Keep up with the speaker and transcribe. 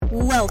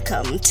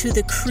Welcome to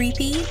the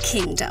Creepy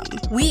Kingdom.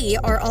 We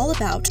are all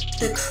about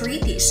the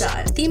creepy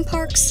side, theme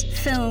parks,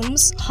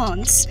 films,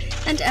 haunts,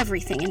 and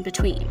everything in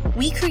between.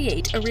 We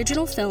create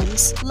original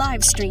films,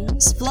 live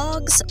streams,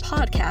 vlogs,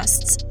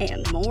 podcasts,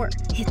 and more.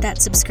 Hit that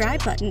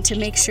subscribe button to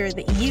make sure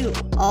that you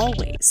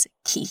always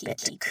keep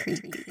it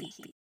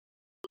creepy.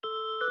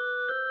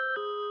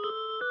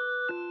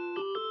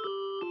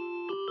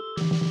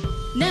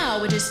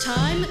 Now it is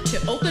time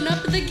to open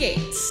up the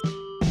gates.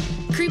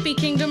 Creepy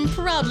Kingdom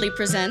proudly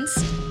presents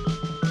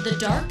The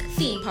Dark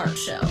Theme Park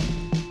Show.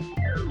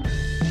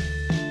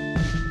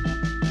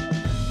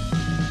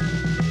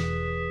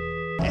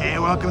 Hey,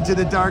 welcome to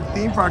the Dark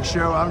Theme Park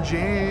Show. I'm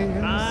James.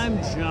 I'm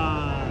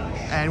Josh.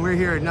 And we're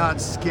here at Not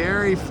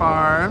Scary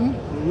Farm.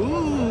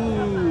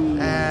 Ooh.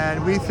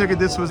 And we figured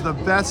this was the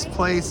best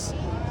place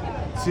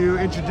to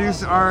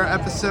introduce our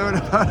episode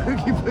about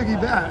Oogie Boogie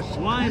Bash.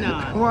 Why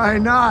not? Why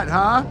not,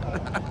 huh?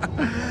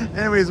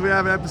 Anyways, we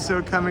have an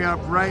episode coming up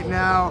right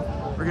now.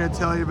 We're going to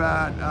tell you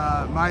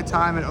about my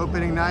time at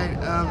opening night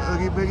of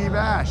Oogie Boogie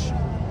Bash.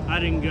 I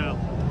didn't go.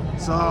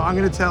 So I'm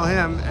going to tell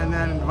him and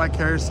then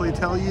vicariously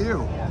tell you.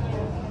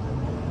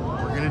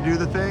 We're going to do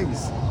the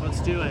things.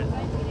 Let's do it.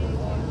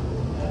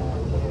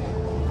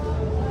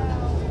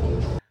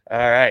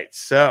 All right.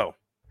 So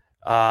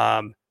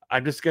I'm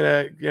just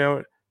going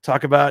to,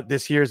 talk about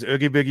this year's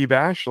Oogie Boogie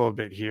Bash a little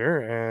bit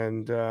here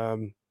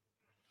and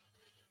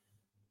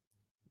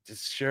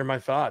just share my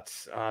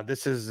thoughts.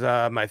 This is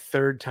my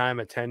third time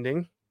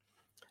attending,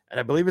 and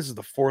I believe this is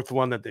the fourth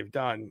one that they've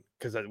done,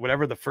 because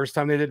whatever the first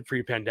time they did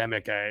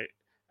pre-pandemic, I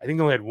think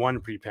they only had one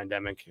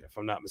pre-pandemic, if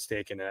I'm not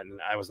mistaken, and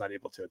I was not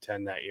able to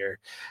attend that year,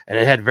 and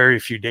it had very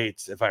few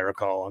dates, if I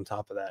recall, on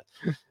top of that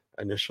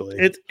initially.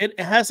 It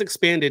has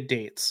expanded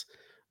dates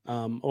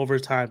over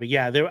time, but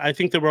yeah, I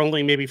think there were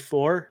only maybe 3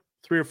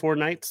 or 4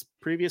 nights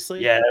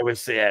previously. Yeah, it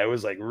was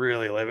like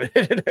really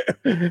limited.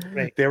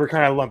 Right. They were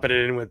kind of lumping it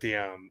in with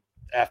the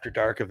after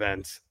dark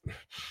events.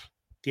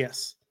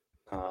 Yes.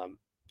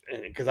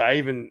 Because I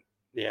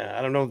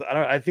don't know.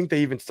 I think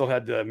they even still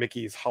had the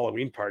Mickey's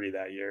Halloween party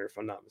that year, if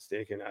I'm not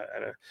mistaken.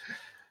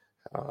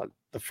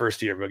 The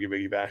first year of Boogie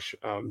Boogie Bash.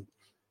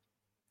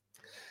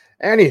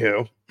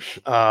 Anywho,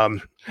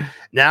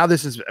 now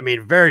this is,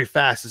 very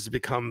fast. This has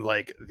become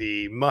like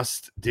the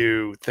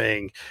must-do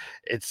thing.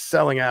 It's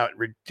selling out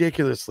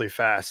ridiculously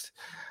fast,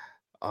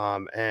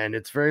 and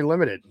it's very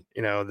limited.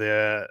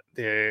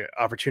 The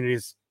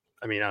opportunities,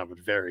 it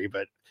would vary,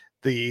 but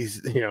the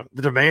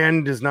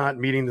demand is not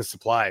meeting the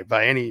supply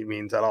by any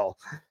means at all.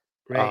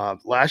 Right.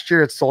 Last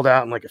year it sold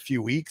out in like a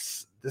few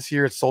weeks. This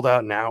year it's sold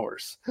out in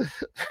hours.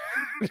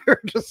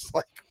 They're just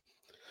like.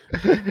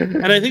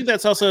 And I think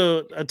that's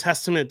also a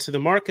testament to the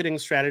marketing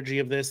strategy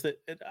of this, that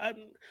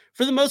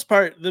for the most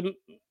part,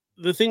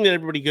 the thing that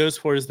everybody goes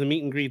for is the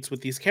meet and greets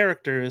with these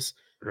characters.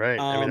 Right.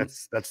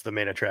 That's the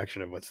main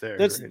attraction of what's there.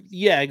 Right?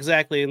 Yeah,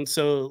 exactly. And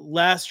so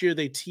last year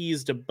they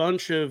teased a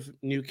bunch of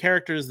new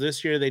characters.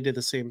 This year they did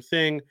the same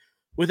thing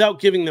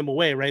without giving them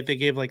away, right? They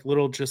gave like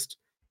little just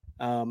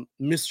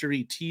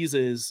mystery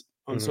teases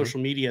on social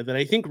media that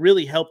I think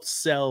really helped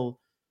sell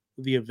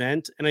the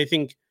event. And I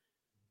think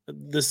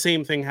the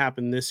same thing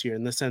happened this year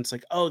in the sense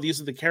like, oh, these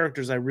are the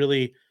characters I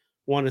really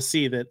want to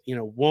see that,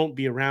 won't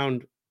be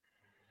around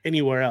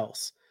anywhere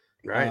else.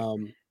 Right.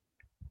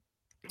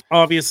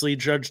 Obviously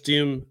Judge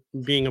Doom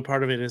being a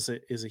part of it is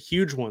a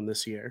huge one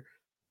this year,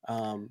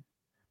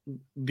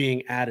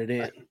 being added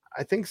in.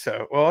 I think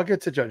so. Well, I'll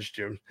get to Judge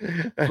Doom.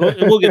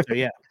 We'll get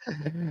there.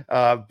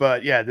 Yeah.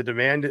 But yeah, the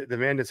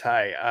demand is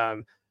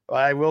high. Well,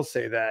 I will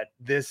say that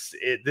this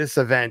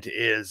event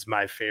is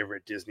my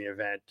favorite Disney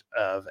event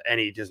of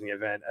any Disney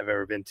event I've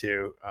ever been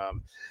to.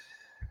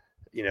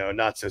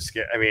 Not so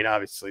scary.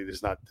 Obviously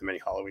there's not too many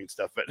Halloween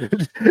stuff, but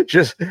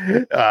just,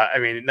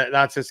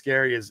 not so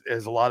scary is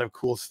a lot of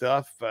cool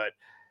stuff, but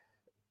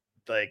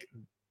like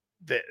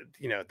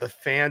the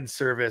fan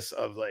service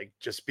of like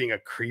just being a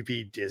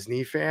creepy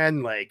Disney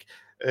fan, like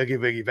Oogie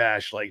Boogie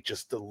Bash, like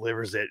just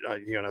delivers it,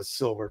 on a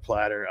silver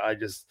platter.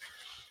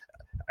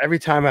 Every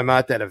time I'm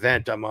at that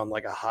event, I'm on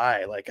like a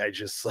high. Like I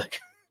just like,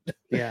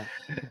 yeah.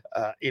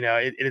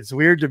 It's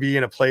weird to be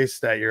in a place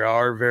that you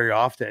are very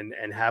often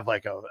and have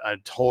like a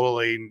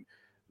totally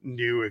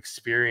new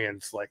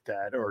experience like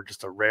that, or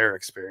just a rare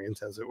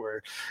experience, as it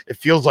were. It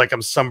feels like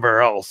I'm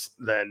somewhere else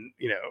than,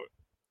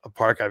 a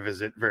park I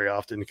visit very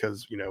often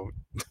because,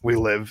 we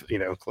live,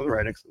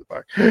 right next to the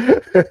park.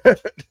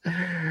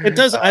 It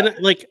does.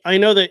 I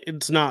know that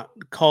it's not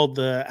called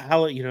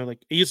it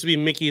used to be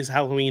Mickey's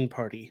Halloween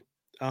party.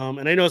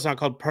 And I know it's not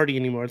called party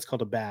anymore. It's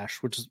called a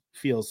bash, which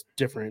feels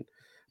different.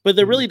 But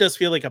there really does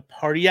feel like a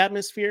party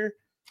atmosphere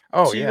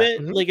to it.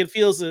 Mm-hmm. Like it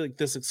feels like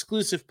this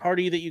exclusive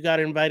party that you got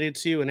invited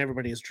to, and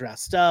everybody is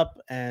dressed up,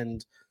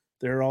 and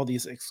there are all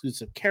these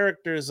exclusive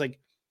characters. Like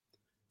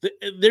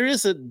there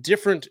is a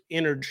different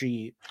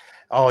energy.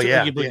 Oh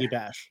yeah, Oogie Boogie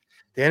Bash.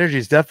 The energy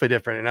is definitely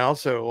different, and I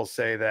also will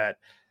say that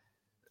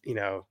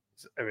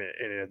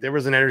there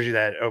was an energy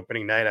that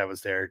opening night I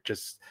was there.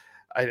 Just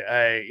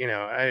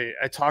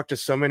I talked to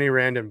so many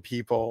random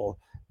people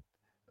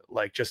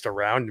like just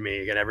around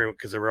me and everyone,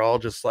 because they were all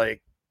just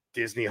like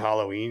Disney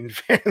Halloween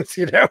fans,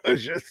 you know. It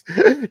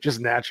was just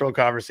natural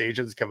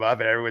conversations come up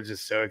and everyone's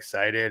just so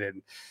excited.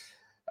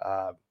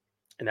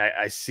 And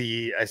I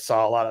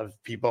saw a lot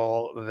of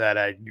people that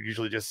I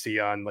usually just see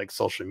on like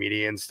social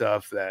media and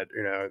stuff that,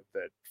 you know,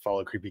 that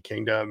follow Creepy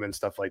Kingdom and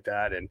stuff like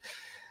that. And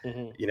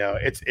you know,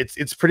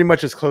 it's pretty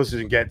much as close as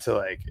you get to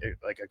like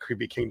a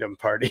Creepy Kingdom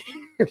party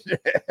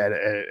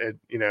at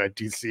you know, at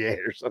DCA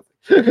or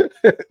something.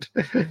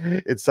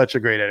 It's such a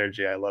great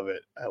energy. I love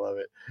it.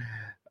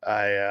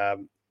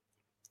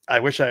 I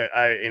wish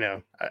I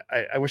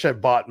wish I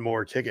bought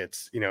more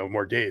tickets, you know,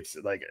 more dates,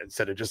 like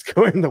instead of just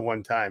going the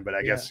one time. But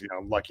I guess, you know,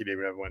 I'm lucky to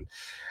even have one.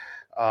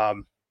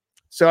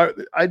 So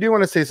I do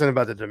want to say something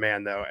about the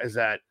demand, though, is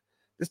that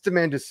this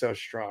demand is so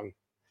strong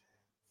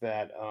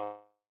that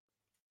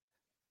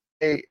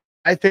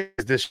I think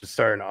this should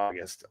start in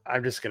August.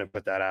 I'm just going to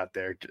put that out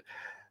there.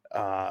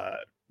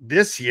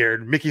 This year,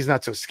 Mickey's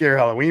Not So Scary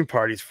Halloween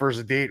Party's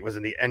first date was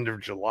in the end of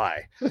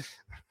July.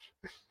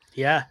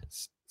 Yeah.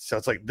 So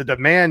it's like the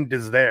demand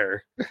is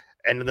there,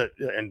 and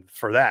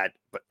for that,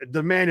 but the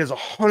demand is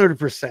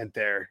 100%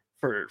 there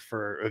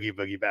for Oogie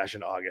Boogie Bash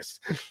in August.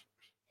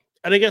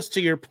 And I guess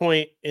to your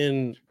point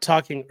in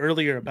talking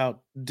earlier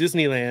about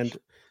Disneyland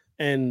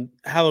and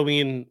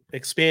Halloween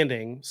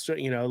expanding, so,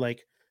 you know,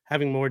 like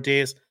having more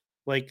days,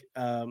 like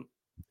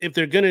if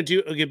they're going to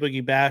do Oogie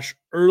Boogie Bash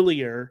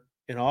earlier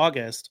in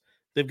August,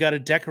 they've got to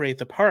decorate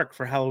the park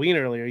for Halloween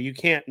earlier. You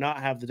can't not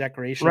have the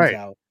decorations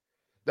out.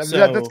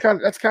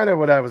 That's kind of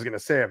what I was going to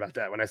say about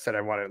that when I said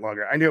I wanted it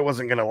longer. I knew it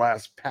wasn't going to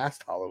last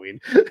past Halloween.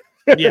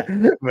 Yeah.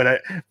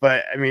 but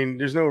I mean,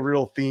 there's no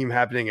real theme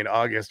happening in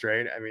August,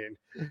 right? I mean,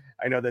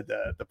 I know that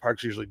the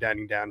park's usually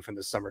dying down from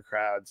the summer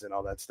crowds and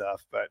all that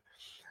stuff, but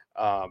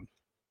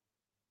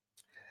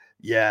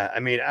yeah, I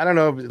mean, I don't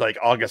know, like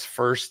August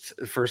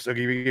 1st, first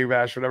Oogie Boogie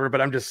Bash, whatever,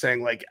 but I'm just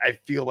saying, like, I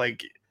feel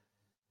like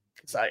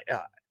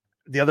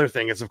the other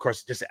thing is, of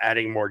course, just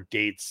adding more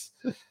dates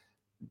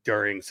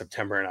during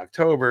September and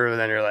October. And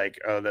then you're like,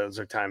 oh, those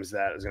are times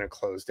that is going to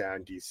close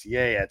down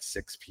DCA at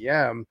 6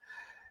 p.m.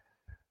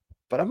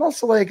 But I'm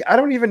also like, I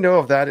don't even know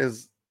if that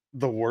is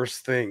the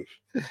worst thing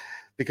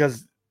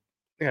because,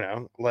 you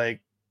know, like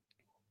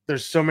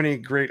there's so many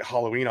great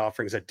Halloween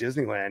offerings at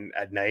Disneyland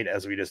at night,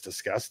 as we just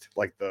discussed,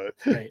 like the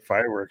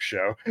fireworks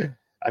show.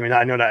 I mean,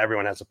 I know not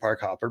everyone has a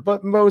park hopper,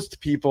 but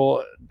most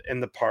people in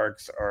the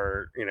parks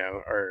are, you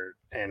know, are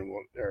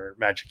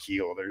magic key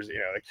holders, you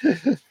know,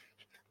 like,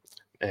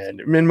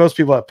 and I mean, most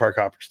people have park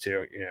hoppers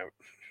too, you know.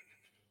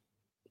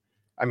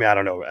 I mean, I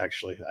don't know,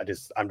 actually.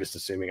 I'm just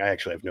assuming. I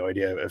actually have no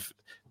idea if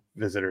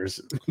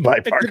visitors buy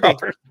park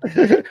hoppers.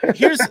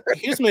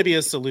 Here's maybe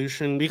a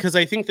solution, because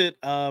I think that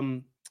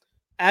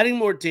adding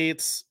more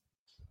dates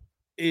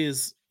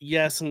is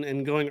yes,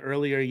 and going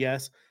earlier,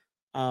 yes.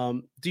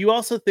 Do you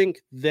also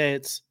think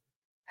that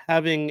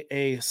having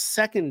a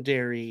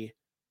secondary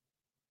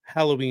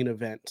Halloween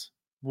event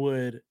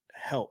would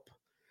help?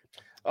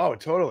 Oh,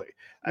 totally.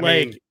 I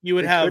mean, you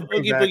would have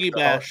Oogie Boogie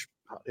Bash,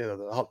 you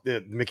know,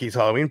 the Mickey's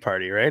Halloween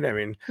Party, right? I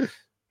mean,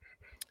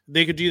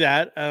 they could do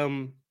that.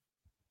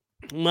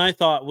 My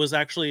thought was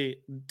actually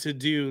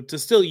to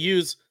still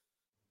use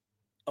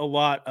a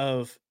lot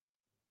of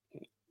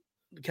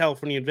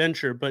California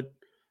Adventure, but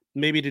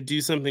maybe to do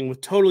something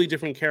with totally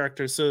different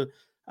characters. So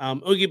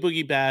Oogie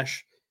Boogie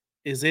Bash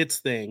is its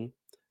thing,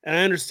 and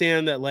I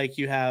understand that like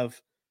you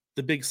have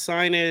the big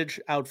signage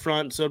out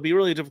front, so it'd be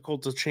really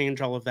difficult to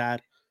change all of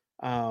that.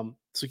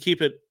 So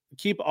keep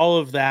all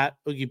of that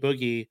Oogie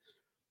Boogie,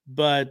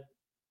 but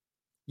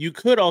you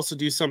could also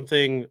do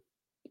something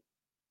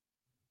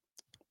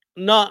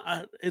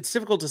not. It's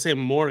difficult to say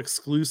more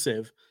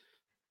exclusive,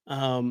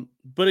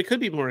 but it could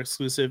be more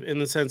exclusive in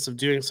the sense of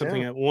doing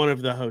something at one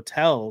of the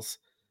hotels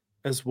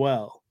as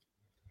well.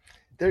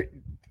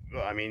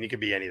 I mean, it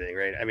could be anything,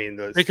 right? I mean,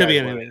 it could be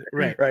anything,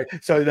 right? Right.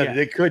 So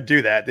they could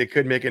do that. They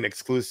could make an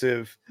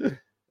exclusive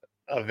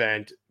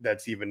event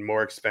that's even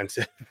more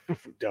expensive.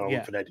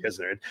 Don't put ideas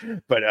there,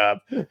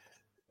 but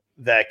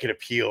that could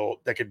appeal.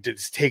 That could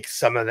just take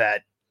some of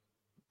that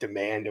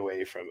demand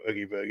away from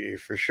Oogie Boogie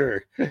for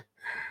sure.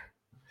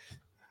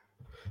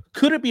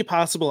 Could it be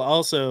possible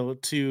also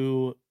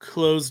to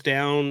close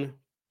down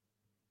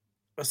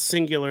a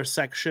singular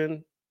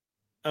section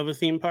of a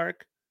theme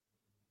park?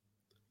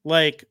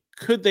 Like,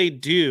 could they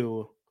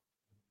do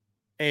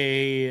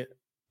a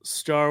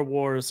Star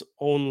Wars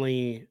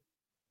only,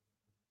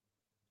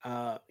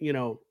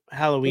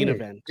 Halloween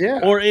event?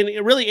 Or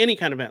really any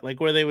kind of event, like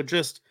where they would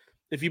just,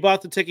 if you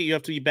bought the ticket, you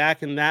have to be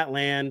back in that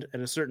land at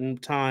a certain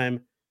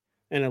time,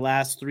 and it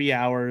lasts 3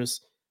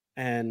 hours.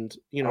 And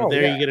you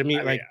get to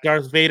meet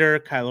Darth Vader,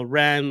 Kylo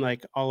Ren,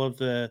 like all of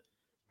the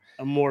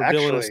more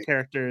villainous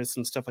characters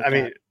and stuff like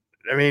that.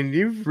 I mean,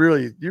 you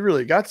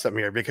really got some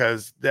here,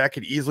 because that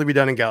could easily be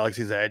done in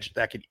Galaxy's Edge.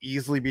 That could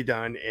easily be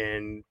done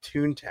in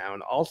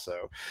Toontown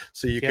also.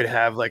 So you could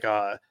have like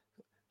a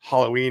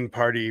Halloween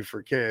party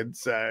for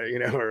kids,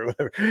 or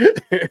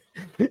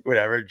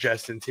whatever,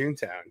 just in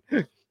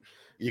Toontown.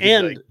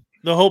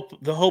 the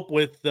hope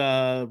with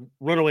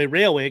Runaway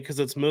Railway, because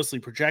it's mostly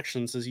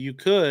projections, is you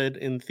could,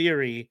 in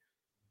theory,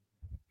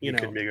 you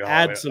could know, make a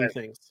add some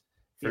things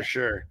for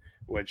sure,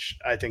 which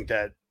I think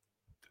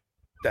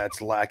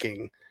that's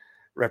lacking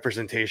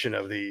representation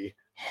of the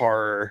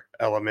horror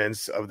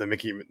elements of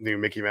the new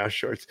Mickey Mouse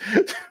shorts.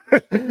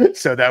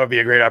 So that would be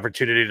a great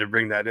opportunity to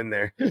bring that in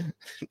there.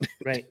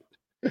 Right.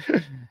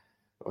 I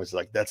was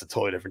like, that's a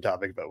totally different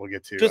topic, but we'll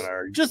get to just on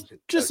our just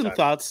some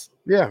thoughts.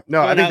 Yeah,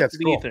 no, I think that's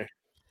cool. Ether.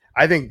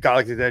 I think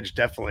Galaxy's Edge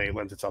definitely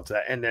lends itself to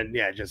that. And then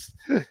just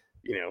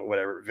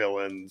whatever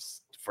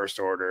villains, First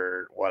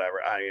Order, whatever,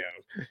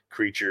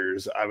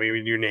 creatures. I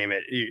mean, you name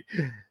it. It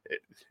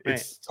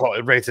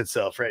writes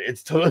itself, right?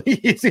 It's totally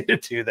easy to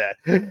do that.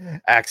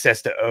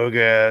 Access to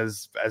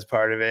Ogas as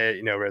part of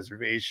it,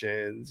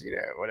 reservations,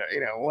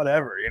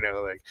 whatever,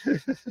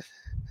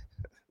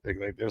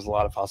 like there's a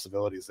lot of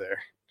possibilities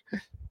there.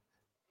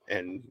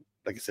 And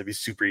like I said, it'd be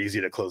super easy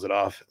to close it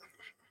off.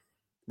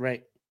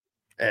 Right.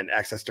 And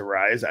access to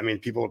Rise. I mean,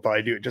 people would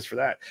probably do it just for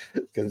that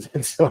because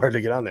it's so hard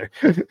to get on there.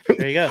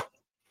 There you go.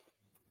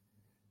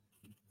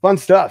 Fun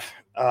stuff.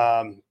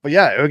 But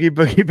yeah, Oogie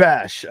Boogie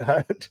Bash.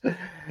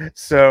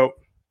 So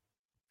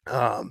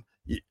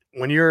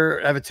when you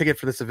have a ticket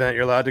for this event,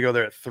 you're allowed to go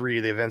there at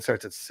 3. The event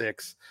starts at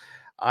 6.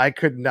 I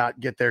could not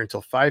get there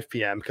until 5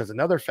 p.m. because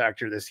another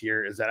factor this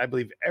year is that I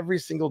believe every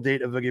single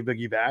date of Oogie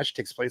Boogie Bash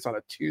takes place on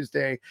a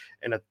Tuesday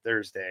and a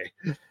Thursday.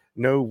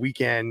 No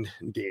weekend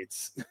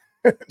dates.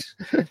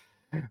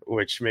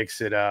 Which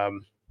makes it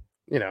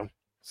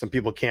some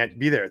people can't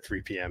be there at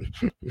 3 p.m.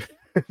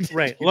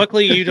 Right.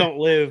 Luckily you don't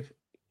live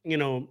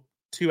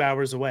 2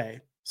 hours away,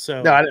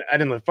 so no, I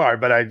didn't live far,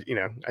 but I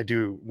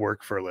do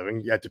work for a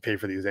living. You have to pay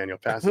for these annual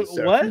passes.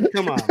 So. What?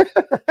 Come on.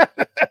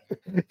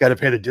 Got to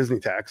pay the Disney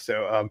tax.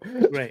 So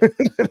right.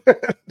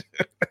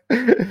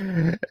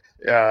 And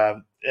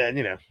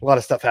a lot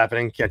of stuff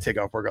happening. Can't take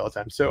off work all the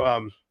time. So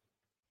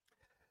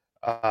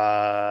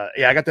I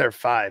got there at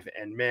 5,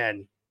 and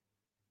man,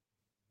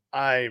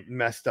 I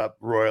messed up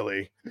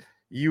royally.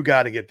 You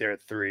got to get there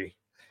at 3,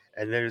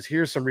 and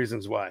here's some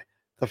reasons why.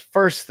 The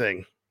first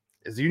thing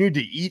is you need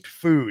to eat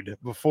food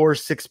before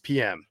 6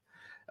 p.m.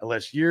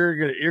 unless you're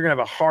gonna have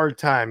a hard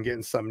time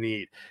getting something to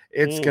eat.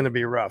 It's gonna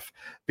be rough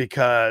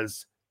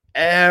because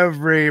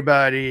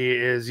everybody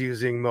is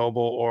using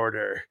mobile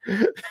order.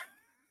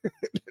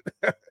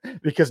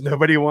 Because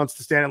nobody wants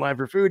to stand in line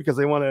for food because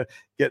they want to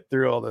get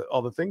through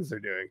all the things they're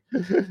doing.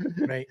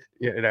 Right.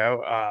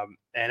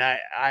 And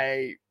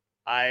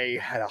I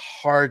had a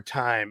hard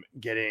time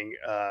getting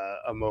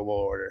a mobile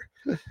order.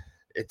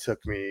 It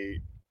took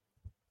me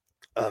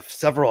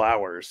several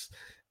hours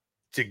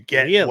to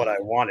get what I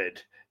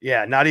wanted.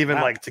 Yeah, not even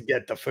like to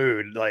get the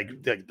food, like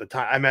the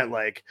time. I meant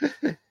like,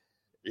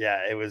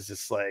 yeah, it was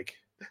just like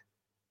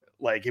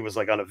it was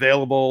like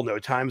unavailable, no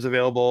times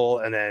available,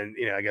 and then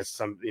I guess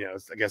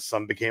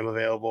some became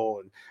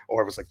available,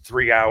 or it was like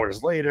 3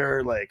 hours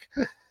later,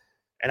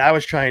 and I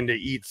was trying to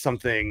eat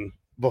something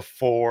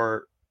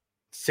before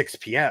 6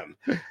 p.m.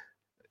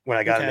 when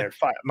I got in there at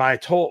 5. My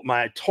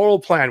total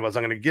plan was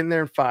I'm going to get in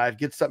there at 5,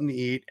 get something to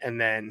eat, and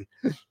then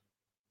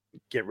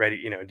get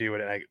ready, do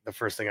what the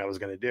first thing I was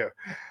going to do.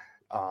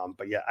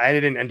 But yeah, I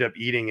didn't end up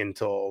eating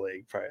until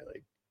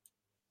probably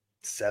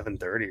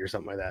 7:30 or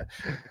something like that.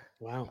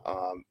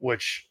 Wow.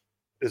 Which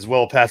is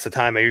well past the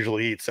time I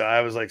usually eat. So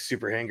I was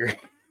super hangry.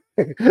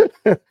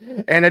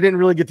 And I didn't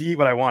really get to eat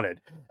what I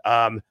wanted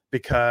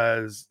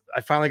because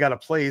I finally got a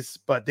place,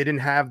 but they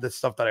didn't have the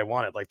stuff that I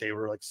wanted. Like they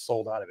were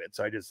sold out of it.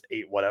 So I just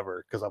ate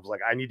whatever because I was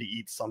like, I need to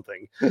eat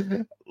something.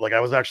 I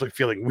was actually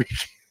feeling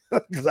weak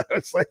because I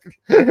was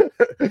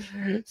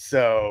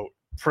so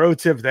pro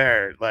tip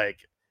there,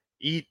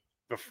 eat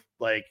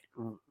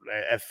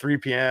at 3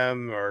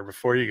 p.m. or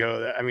before you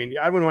go. I mean,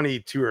 I wouldn't want to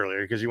eat too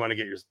earlier because you want to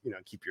get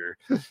keep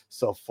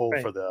yourself full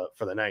for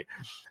the night.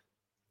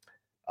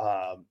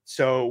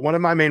 So one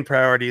of my main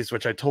priorities,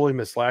 which I totally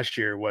missed last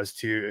year, was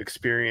to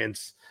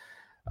experience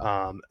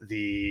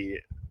the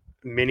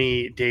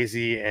Minnie,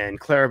 Daisy, and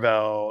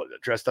Clarabelle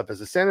dressed up as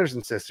the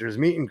Sanderson sisters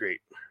meet and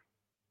greet,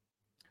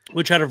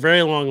 which had a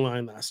very long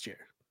line last year.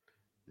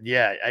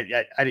 Yeah,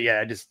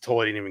 I just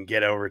totally didn't even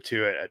get over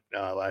to it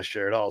last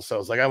year at all. So I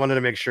was like, I wanted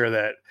to make sure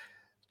that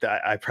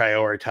I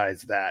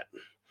prioritized that.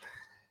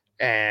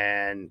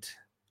 And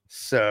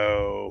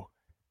so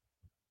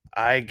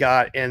I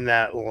got in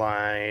that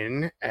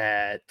line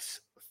at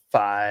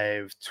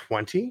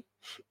 5:20.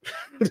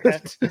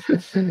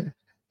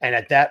 And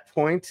at that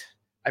point,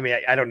 I mean,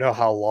 I don't know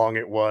how long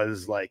it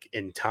was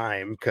in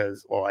time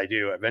because, well, I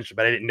do eventually,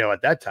 but I didn't know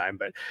at that time.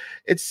 But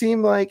it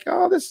seemed like,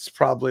 oh, this is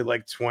probably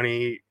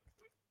 20-30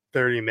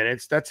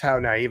 minutes. That's how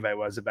naive I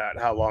was about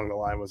how long the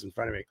line was in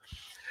front of me.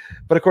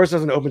 But of course, it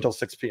doesn't open until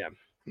 6 p.m.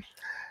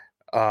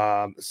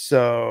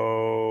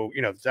 So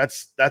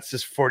that's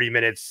just 40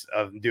 minutes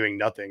of doing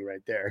nothing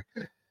right there.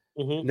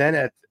 Mm-hmm.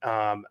 Then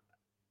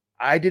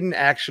I didn't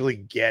actually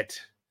get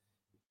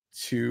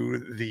to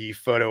the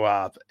photo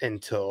op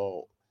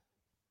until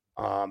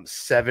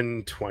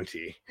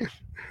 7:20.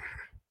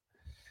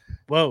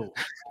 Whoa.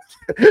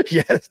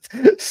 Yes.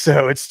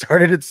 So it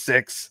started at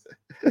 6,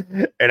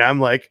 and I'm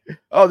like,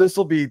 oh, this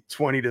will be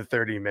 20 to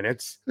 30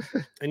 minutes.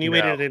 And you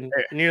No, waited in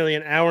nearly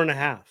an hour and a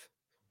half.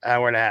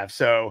 hour and a half.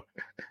 So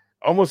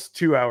almost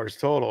 2 hours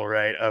total,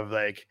 right? Of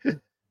like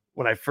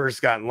when I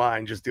first got in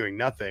line, just doing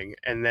nothing.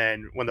 And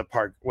then when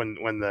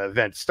the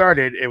event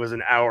started, it was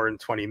an hour and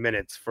 20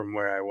 minutes from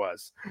where I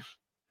was.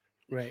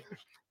 Right.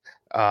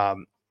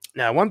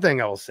 Now, one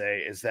thing I will say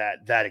is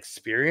that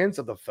experience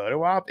of the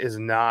photo op is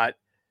not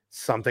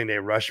something they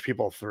rush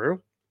people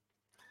through,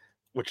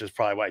 which is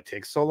probably why it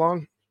takes so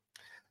long.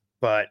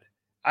 But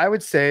I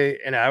would say,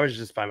 and I was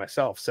just by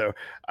myself, so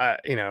I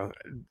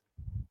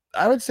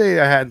would say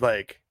I had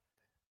like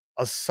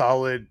a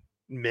solid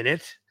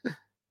minute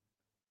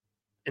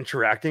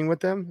interacting with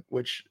them,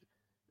 which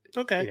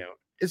Okay.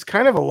 is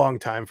kind of a long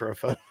time for a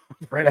photo,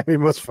 right? I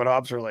mean, most photo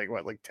ops are like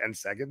 10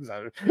 seconds,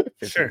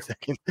 15 Sure.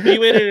 seconds. You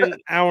waited an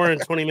hour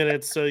and 20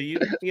 minutes, so you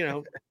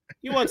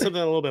want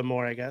something a little bit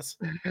more, I guess.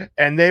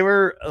 And they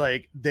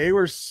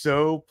were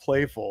so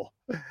playful.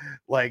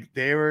 Like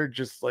they were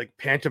just like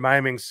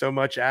pantomiming so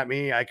much at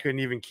me, I couldn't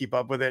even keep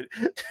up with it.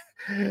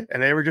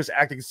 And they were just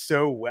acting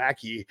so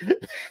wacky.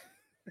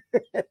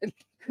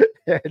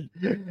 And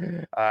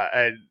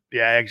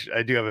yeah, actually,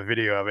 I do have a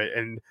video of it.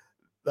 And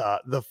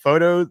the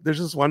photo, there's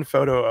just one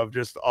photo of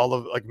just all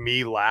of like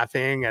me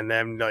laughing and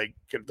them like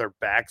their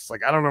backs,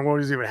 like I don't know what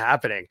was even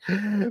happening.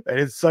 And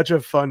it's such a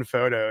fun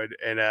photo.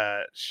 And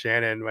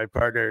Shannon, my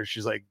partner,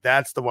 she's like,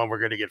 that's the one we're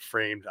gonna get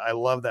framed. I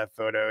love that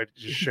photo. It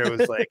just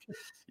shows like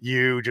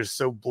you just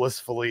so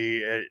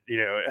blissfully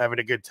having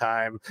a good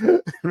time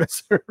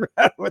messing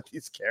around with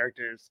these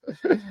characters.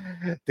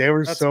 They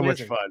were so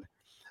much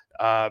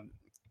fun.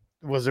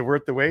 Was it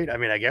worth the wait? I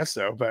mean, I guess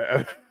so,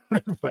 but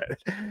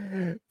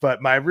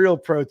but my real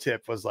pro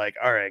tip was like,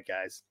 all right,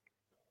 guys,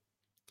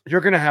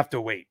 you're gonna have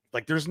to wait.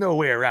 Like, there's no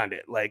way around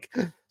it. Like,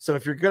 so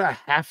if you're gonna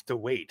have to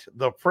wait,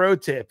 the pro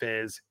tip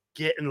is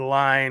get in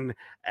line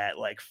at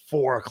like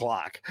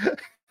 4:00.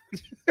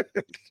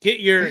 Get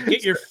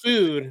your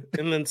food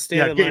and then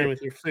stand in line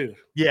with your food.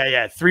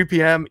 Yeah, 3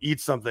 p.m. Eat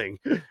something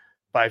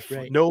by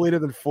Right. no later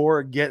than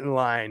 4. Get in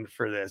line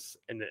for this,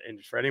 and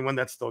for anyone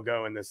that's still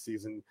going this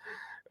season.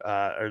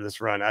 Or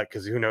this run,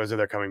 because who knows if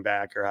they're coming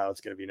back or how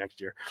it's going to be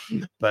next year.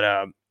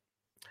 But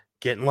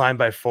get in line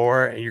by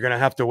 4, and you're going to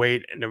have to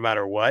wait no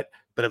matter what.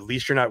 But at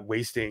least you're not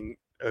wasting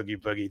Oogie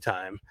Boogie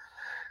time.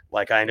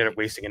 Like I ended up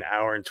wasting an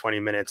hour and 20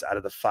 minutes out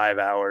of the 5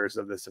 hours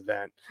of this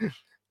event.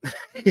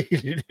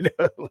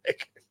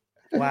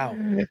 Wow.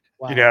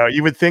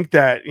 You would think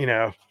that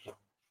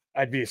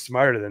I'd be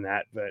smarter than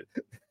that, but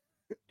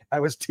I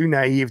was too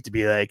naive to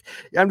be like,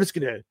 yeah, I'm just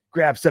gonna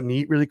grab something to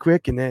eat really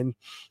quick and then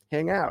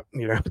hang out.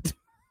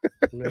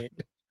 Right.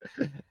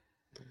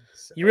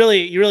 You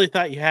really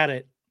thought you had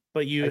it,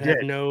 but you had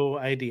did. no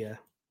idea.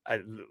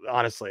 I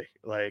honestly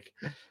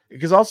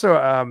because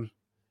also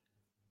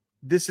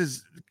this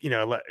is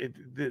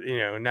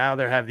now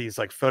they have these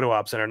like photo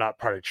ops that are not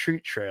part of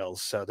treat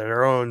trails, so they're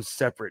their own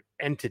separate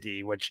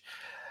entity, which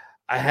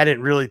I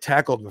hadn't really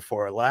tackled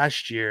before.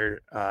 Last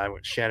year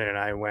when Shannon and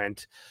I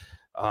went,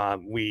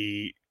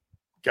 we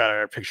got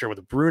our picture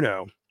with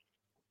Bruno,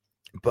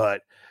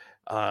 but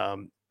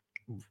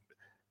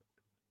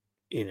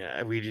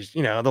we just,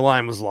 the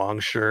line was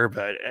long, sure,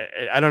 but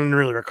I don't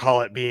really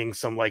recall it being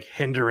some like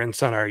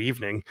hindrance on our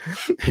evening.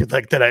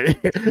 Like that,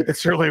 it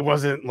certainly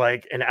wasn't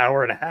like an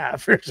hour and a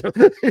half or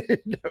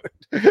something.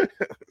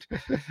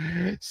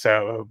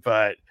 So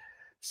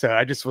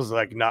I just was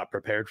like not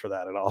prepared for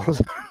that at all.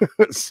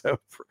 So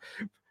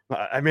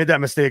I made that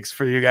mistakes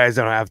for you guys.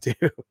 I don't have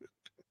to.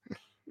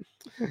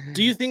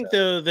 Do you think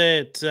though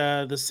that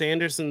the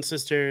Sanderson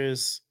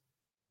sisters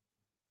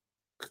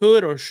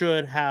could or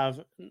should have,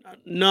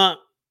 not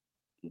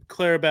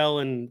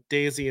Clarabelle and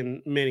Daisy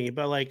and Minnie,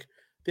 but like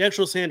the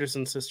actual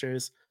Sanderson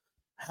sisters,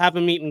 have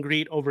a meet and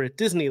greet over at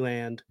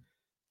Disneyland,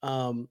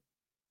 and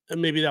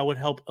maybe that would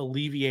help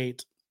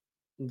alleviate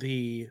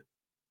the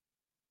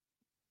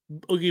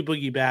Oogie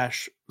Boogie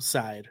Bash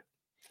side?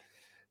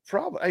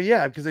 Probably,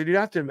 yeah, because they do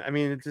have to. I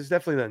mean, it's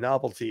definitely the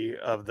novelty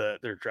of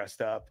they're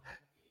dressed up.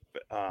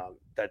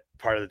 That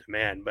part of the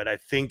demand, but I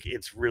think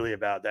it's really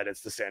about that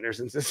it's the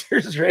Sanderson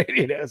sisters, right?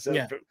 So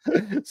Yeah.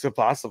 So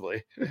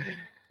possibly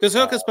because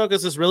Hocus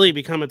Pocus has really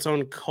become its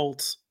own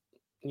cult,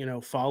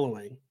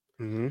 following.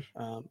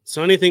 Mm-hmm.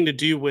 So anything to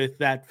do with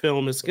that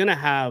film is going to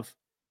have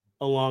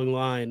a long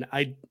line.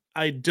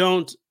 I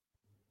don't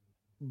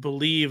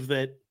believe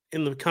that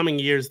in the coming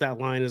years that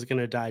line is going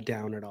to die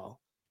down at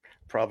all.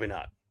 Probably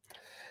not.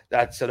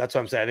 That's what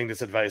I'm saying. I think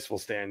this advice will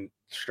stand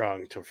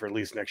strong for at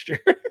least next year.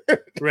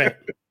 Right.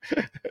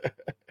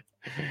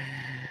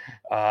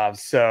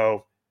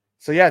 So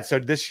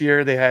this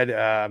year they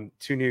had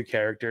 2 new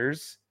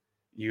characters.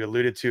 You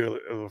alluded to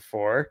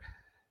before,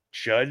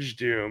 Judge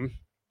Doom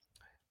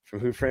from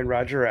Who Framed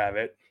Roger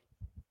Rabbit,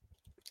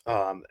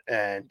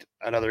 and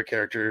another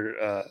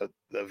character,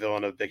 the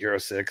villain of Big Hero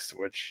 6,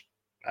 which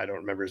I don't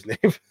remember his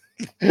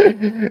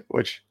name,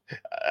 which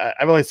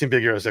I've only seen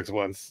Big Hero 6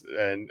 once.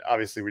 And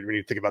obviously when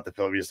you think about the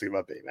film, you just think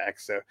about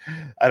Baymax. So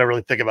I don't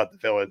really think about the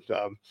villain.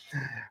 So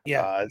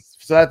I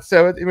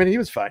mean, he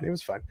was fine. It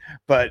was fine.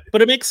 But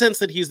it makes sense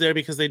that he's there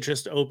because they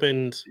just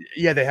opened.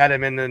 Yeah, they had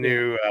him in the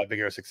new Big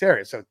Hero 6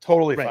 area. So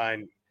totally Right.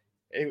 fine.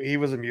 He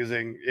was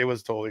amusing. It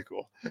was totally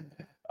cool.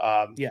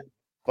 Yeah.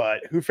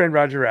 But Who Framed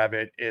Roger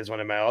Rabbit is one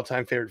of my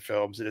all-time favorite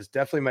films. It is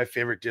definitely my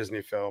favorite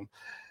Disney film.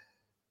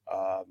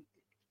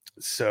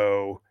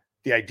 So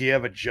the idea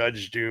of a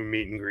Judge Doom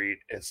meet and greet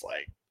is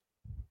like,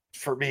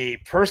 for me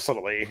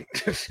personally,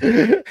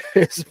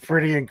 it's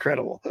pretty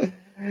incredible.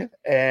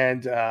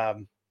 And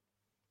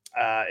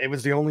it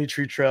was the only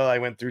tree trail I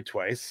went through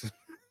twice.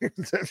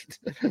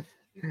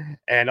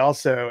 And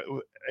also,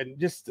 and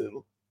just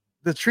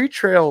the tree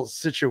trail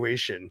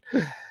situation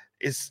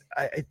is,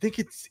 I think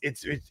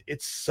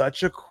it's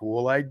such a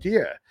cool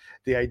idea.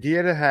 The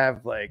idea to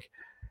have, like,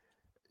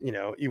 you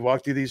know, you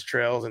walk through these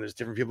trails and there's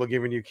different people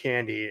giving you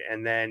candy,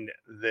 and then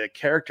the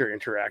character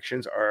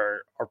interactions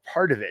are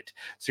part of it.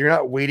 So you're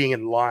not waiting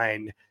in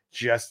line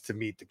just to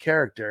meet the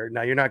character.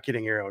 Now you're not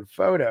getting your own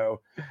photo,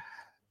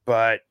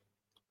 but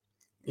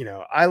you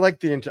know, I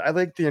like the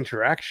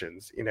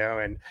interactions, you know,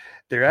 and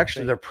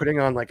they're putting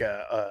on like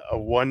a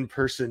one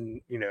person,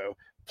 you know,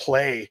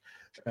 play.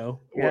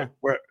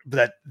 Where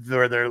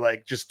they're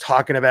like just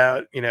talking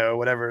about, you know,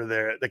 whatever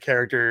the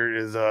character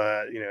is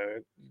you know,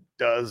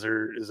 does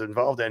or is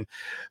involved in,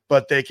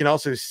 but they can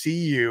also see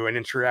you and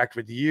interact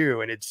with you,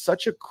 and it's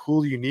such a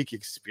cool, unique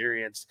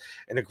experience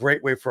and a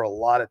great way for a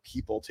lot of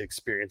people to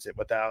experience it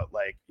without,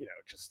 like, you know,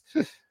 just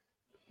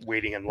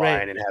waiting in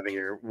line and having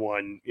your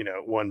one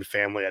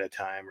family at a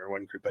time or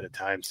one group at a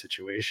time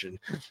situation.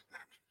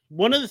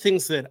 One of the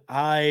things that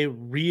I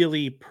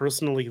really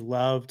personally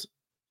loved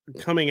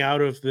coming out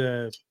of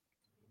the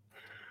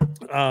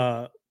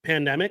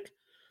pandemic,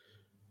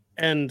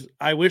 and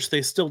I wish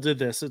they still did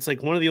this, it's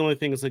like one of the only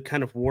things that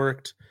kind of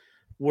worked,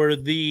 were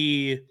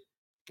the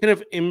kind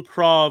of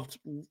improv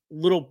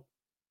little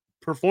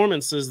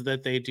performances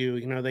that they do.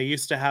 You know, they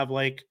used to have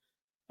like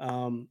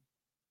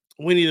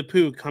Winnie the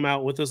Pooh come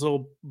out with this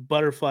little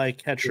butterfly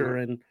catcher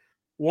and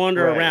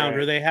wander around,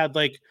 or they had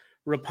like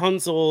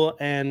Rapunzel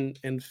and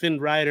Flynn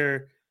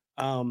Rider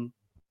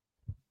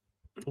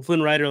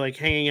like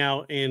hanging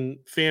out in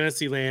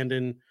Fantasyland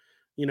and,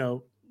 you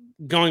know,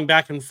 going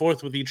back and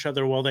forth with each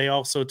other while they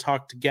also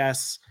talk to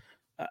guests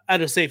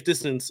at a safe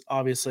distance,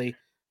 obviously.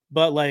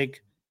 But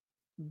like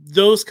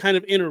those kind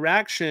of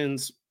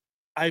interactions,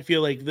 I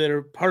feel like that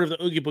are part of the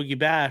Oogie Boogie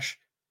Bash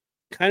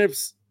kind of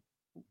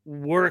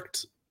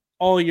worked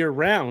all year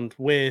round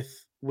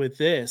with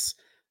this.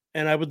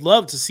 And I would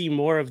love to see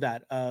more of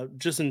that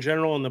just in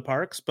general in the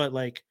parks, but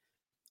like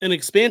an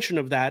expansion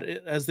of that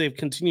as they've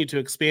continued to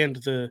expand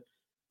the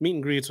meet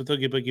and greets with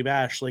Oogie Boogie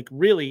Bash, like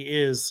really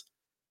is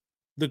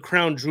the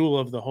crown jewel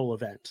of the whole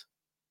event.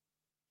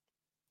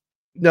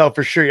 No,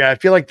 for sure. Yeah, I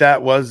feel like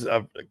that was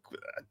I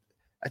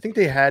think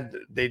they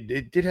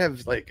did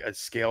have like a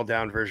scaled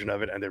down version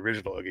of it and the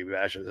original Oogie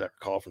Bash, as I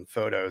recall from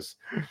photos.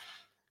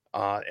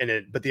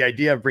 But the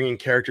idea of bringing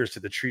characters to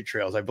the treat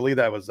trails, I believe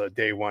that was a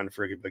day one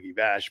for Oogie Boogie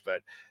Bash.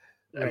 But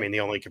I mean, the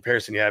only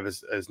comparison you have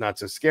is Not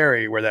So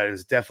Scary, where that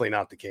is definitely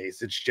not the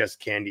case. It's just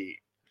candy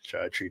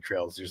treat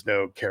trails. There's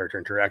no character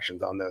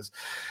interactions on those.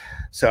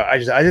 So I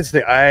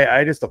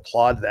just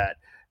applaud that,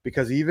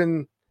 because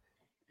even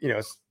you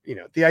know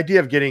the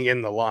idea of getting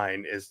in the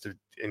line is to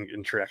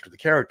interact with the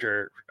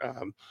character,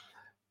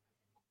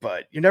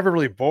 but you're never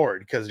really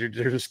bored because you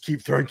just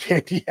keep throwing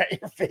candy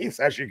at your face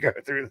as you go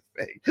through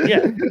the thing.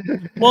 Yeah,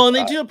 well, and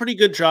they do a pretty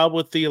good job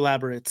with the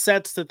elaborate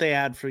sets that they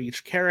add for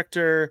each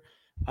character,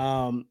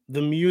 the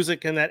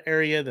music in that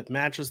area that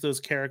matches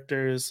those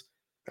characters.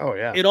 Oh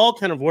yeah, it all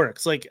kind of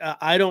works. Like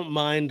I don't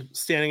mind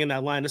standing in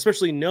that line,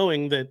 especially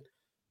knowing that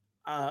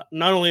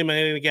not only am I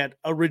going to get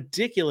a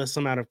ridiculous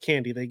amount of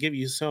candy, they give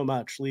you so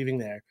much leaving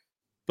there,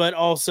 but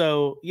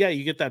also, yeah,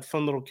 you get that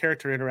fun little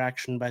character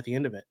interaction by the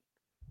end of it.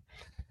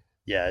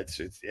 Yeah, it's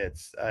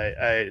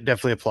I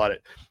definitely applaud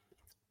it.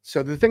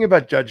 So the thing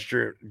about Judge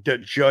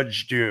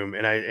Doom,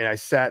 and I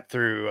sat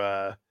through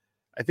I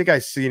think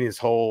I've seen his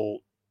whole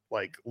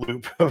like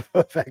loop of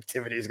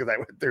activities because I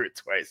went through it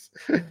twice.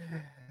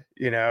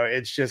 You know,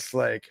 it's just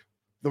like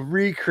the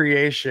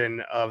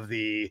recreation of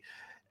the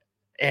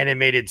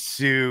animated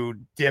Sue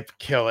dip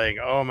killing.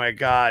 Oh my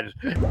god.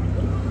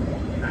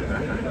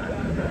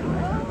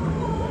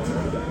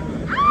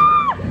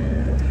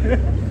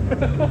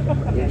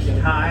 It's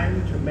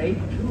time to make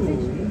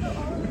tunes.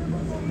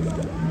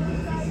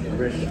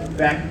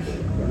 Respect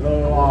the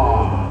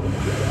law.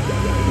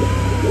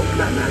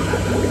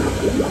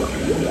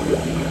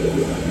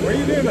 Where are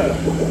you doing that?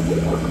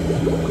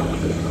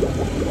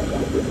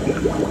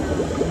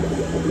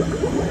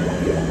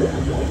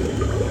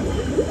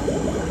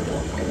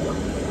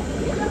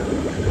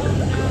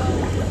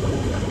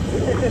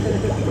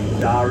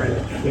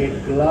 Darren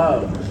kid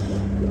gloves,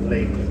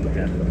 ladies and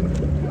gentlemen.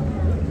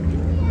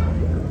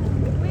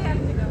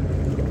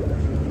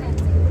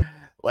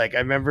 Like I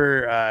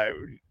remember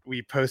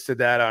we posted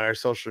that on our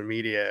social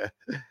media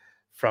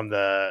from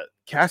the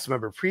cast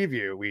member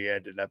preview. We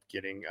ended up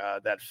getting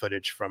that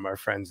footage from our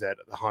friends at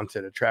the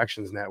Haunted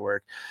Attractions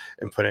Network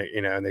and put it,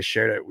 and they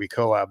shared it. We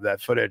collabed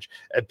that footage,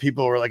 and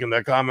people were like in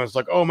the comments,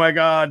 like, "Oh my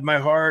God, my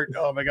heart!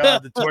 Oh my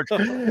God, the torch!"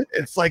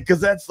 It's like,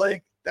 because that's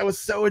like, that was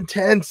so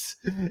intense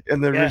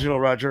in the original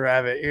Roger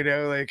Rabbit,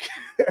 like,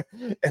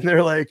 and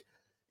they're like,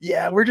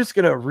 "Yeah, we're just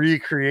gonna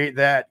recreate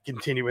that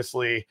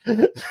continuously."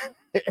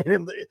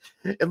 And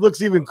it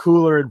looks even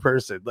cooler in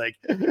person. Like,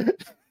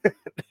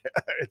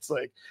 it's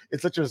like,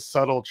 it's such a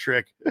subtle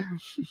trick.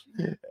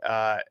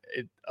 Oh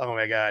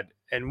my God.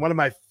 And one of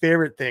my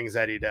favorite things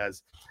that he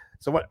does.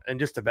 So what, and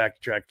just to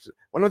backtrack,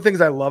 one of the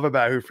things I love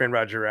about Who Framed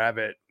Roger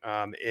Rabbit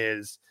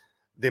is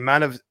the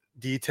amount of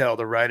detail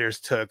the writers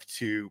took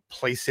to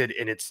place it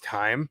in its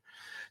time.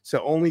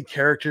 So only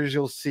characters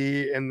you'll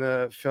see in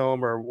the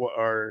film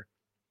are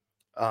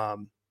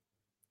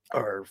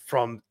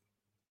from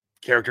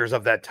characters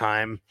of that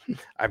time.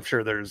 I'm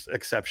sure there's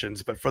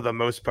exceptions, but for the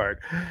most part,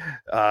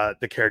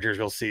 the characters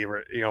you'll see,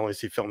 you only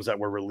see films that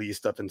were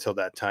released up until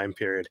that time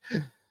period.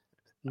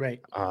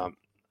 Right.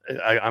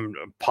 I'm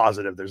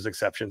positive there's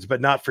exceptions, but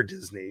not for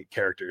Disney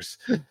characters.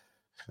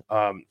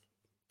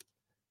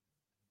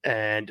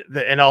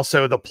 And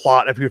also the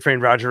plot of Who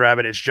Framed Roger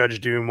Rabbit is Judge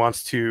Doom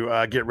wants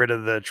to get rid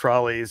of the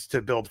trolleys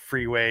to build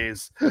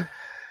freeways,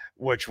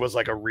 which was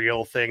like a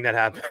real thing that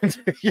happened.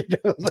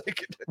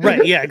 Like,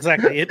 right, yeah,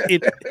 exactly.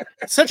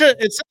 It's such a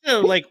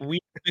like weird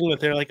thing that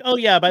they're like, oh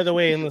yeah, by the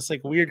way, in this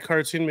like weird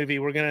cartoon movie,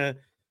 we're gonna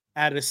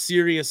add a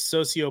serious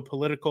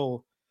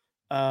socio-political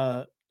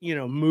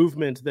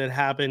movement that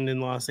happened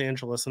in Los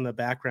Angeles in the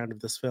background of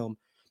this film.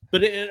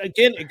 But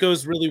it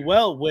goes really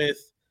well with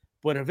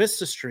Buena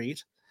Vista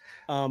Street,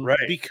 right,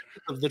 because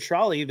of the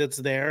trolley that's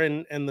there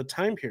and the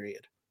time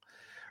period.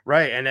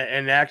 Right, and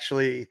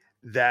actually,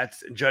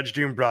 that's Judge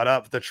Doom brought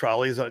up the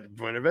trolleys on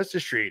Buena Vista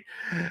Street,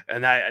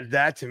 and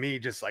that to me,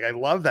 just like, I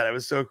love that. It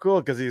was so cool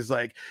because it's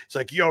like,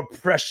 your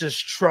precious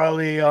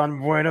trolley on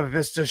Buena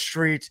Vista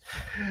Street,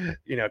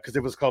 because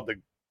it was called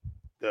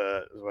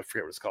I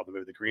forget what it's called, the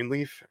movie, the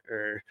Greenleaf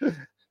or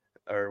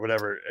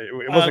whatever.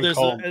 It wasn't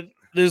called.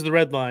 There's the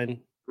Red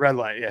Line. Red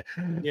Line,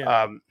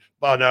 yeah.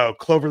 Oh no,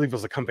 Cloverleaf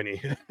was a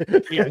company. Yeah,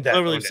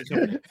 Cloverleaf's a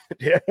company.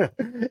 Yeah.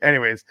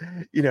 Anyways,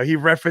 he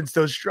referenced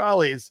those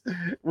trolleys,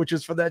 which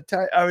is for that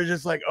time. I was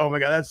just like, oh my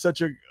God, that's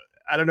such a.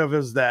 I don't know if it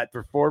was that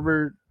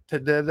performer to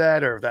do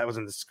that or if that was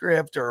in the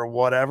script or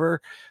whatever,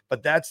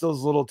 but that's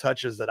those little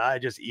touches that I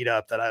just eat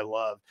up, that I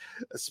love,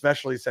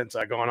 especially since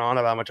I'm going on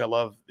about how much I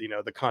love,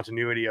 the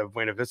continuity of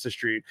Buena Vista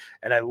Street,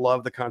 and I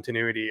love the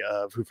continuity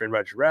of Who Framed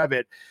Roger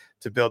Rabbit,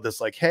 to build this,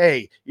 like,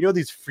 hey,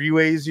 these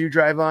freeways you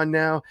drive on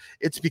now,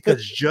 it's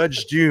because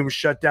Judge Doom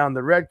shut down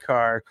the red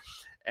car,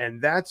 and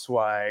that's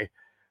why,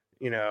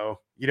 you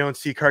don't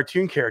see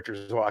cartoon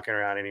characters walking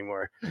around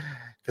anymore,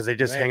 because they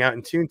just hang out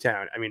in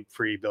Toontown. I mean,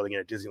 building it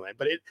at Disneyland,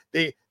 but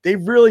they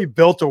really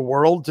built a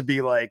world to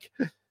be like,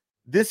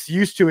 this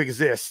used to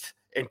exist,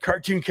 and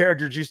cartoon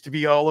characters used to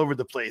be all over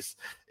the place,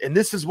 and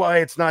this is why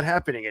it's not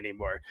happening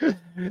anymore.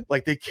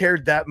 Like, they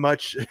cared that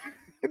much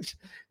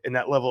in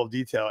that level of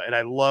detail, and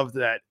I love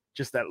that.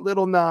 Just that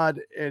little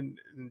nod, and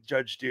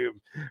Judge Doom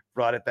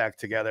brought it back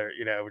together,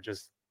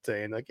 just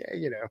saying like,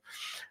 hey,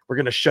 we're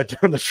going to shut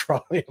down the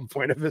trolley in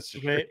Buena Vista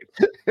Street.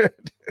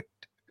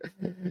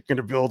 Going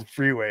to build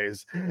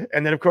freeways.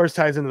 And then, of course,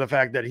 ties into the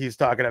fact that he's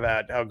talking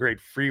about how great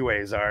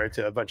freeways are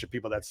to a bunch of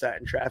people that sat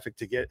in traffic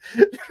to get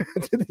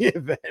to the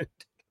event.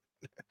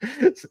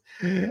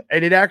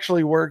 And it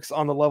actually works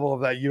on the level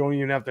of that you don't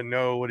even have to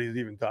know what he's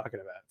even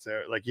talking about.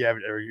 So, like, you don't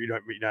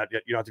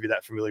have to be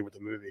that familiar with the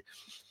movie.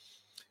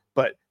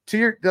 But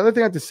the other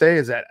thing I have to say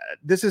is that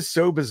this is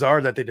so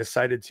bizarre that they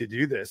decided to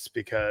do this,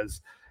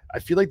 because I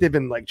feel like they've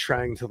been like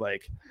trying to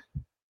like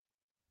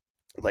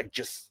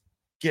just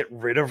get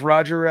rid of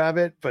Roger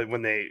Rabbit, but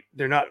when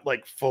they're not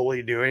like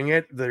fully doing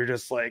it, they're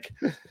just like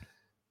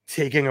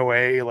taking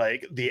away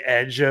like the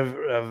edge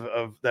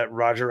of that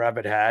Roger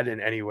Rabbit had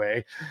in any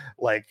way,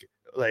 like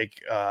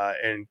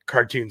in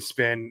Cartoon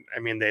Spin. I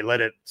mean, they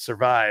let it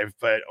survive,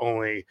 but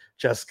only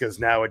Jessica's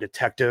now a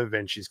detective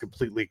and she's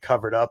completely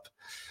covered up.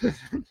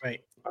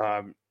 Right.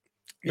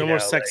 No more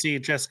sexy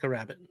Jessica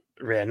Rabbit.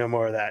 Yeah, no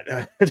more of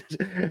that.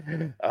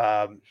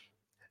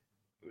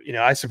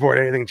 I support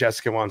anything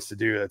Jessica wants to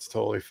do. That's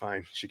totally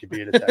fine. She could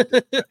be a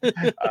detective.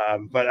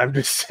 But I'm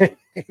just saying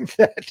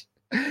that,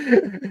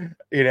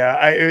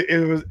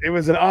 it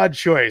was an odd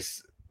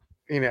choice.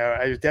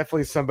 I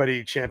definitely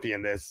somebody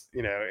championed this,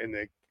 in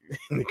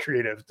the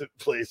creative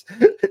place.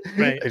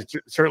 Right. It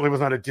certainly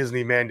was not a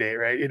Disney mandate,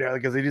 right?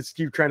 Because they just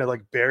keep trying to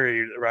like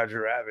bury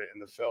Roger Rabbit in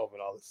the film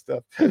and all this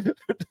stuff.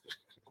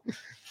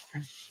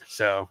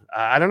 So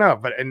I don't know,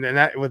 but and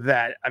that with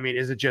that, I mean,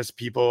 is it just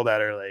people that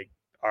are like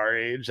our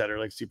age that are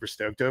like super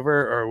stoked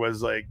over, or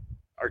was like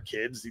our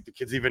kids? Do the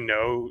kids even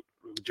know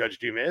who Judge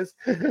Doom is?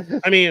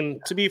 I mean,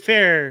 to be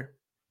fair,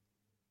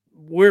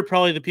 we're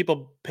probably the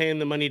people paying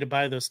the money to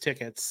buy those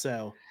tickets.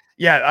 So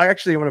Yeah, I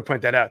actually want to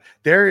point that out.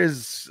 There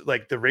is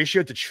like the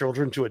ratio to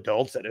children to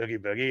adults at Oogie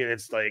Boogie.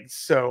 It's like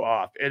so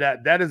off. And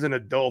that is an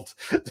adult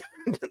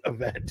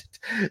event.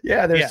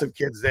 Yeah, there's some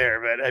kids there,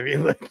 but I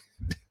mean, like,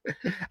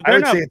 I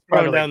would say it's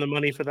throwing probably down the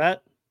money for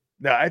that.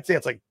 No, I'd say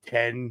it's like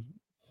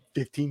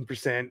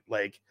 10-15%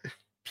 like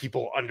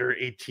people under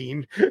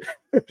 18,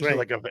 Right.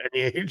 like of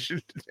any age.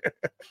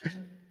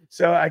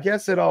 So I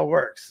guess it all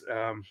works.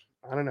 I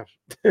don't know.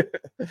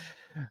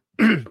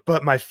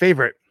 But my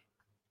favorite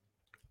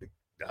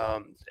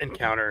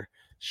encounter,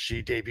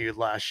 she debuted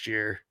last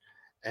year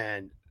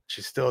and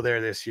she's still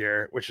there this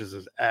year, which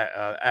is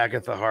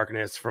Agatha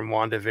Harkness from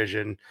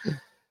WandaVision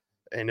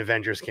in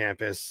Avengers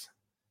Campus.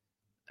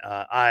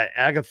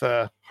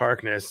 Agatha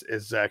Harkness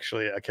is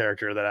actually a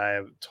character that I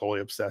am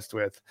totally obsessed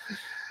with.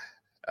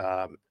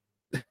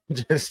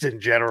 Just in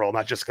general,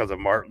 not just because of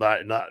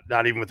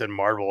not even within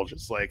Marvel,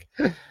 just like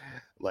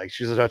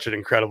she's such an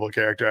incredible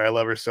character. I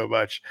love her so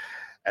much.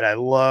 And I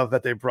love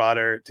that they brought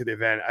her to the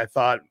event. I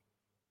thought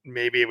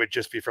maybe it would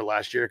just be for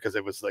last year because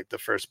it was like the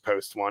first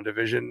post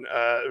WandaVision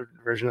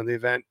version of the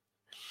event.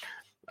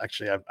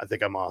 Actually, I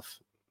think I'm off.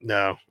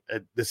 No,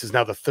 this is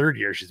now the third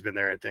year she's been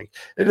there. I think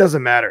it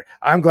doesn't matter.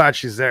 I'm glad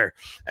she's there.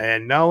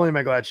 And not only am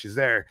I glad she's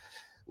there,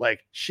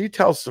 like she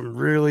tells some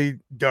really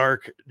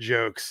dark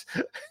jokes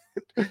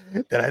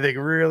that I think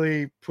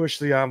really push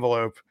the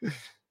envelope,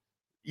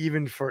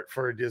 even for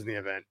a Disney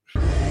event.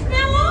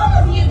 Now,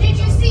 all of you, did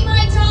you see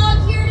my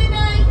dog here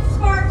tonight,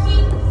 Sparky?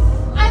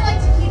 I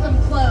like to keep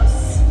him close.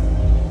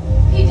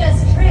 He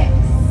does tricks.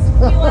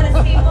 You want to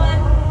see one?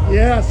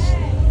 Yes.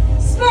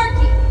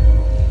 Sparky,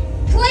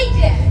 play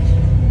dead.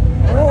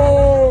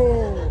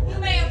 Oh. You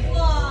may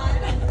applaud.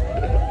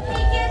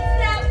 He gets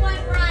that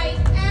one right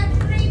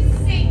every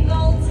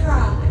single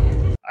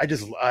time.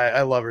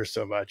 I love her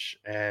so much,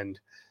 and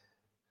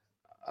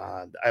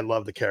I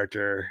love the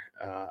character.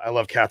 I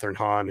love Catherine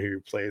Hahn, who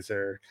plays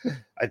her.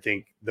 I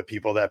think the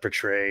people that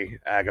portray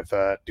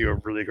Agatha do a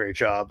really great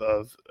job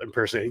of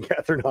impersonating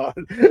Catherine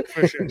Hahn.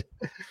 For sure.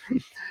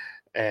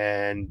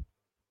 And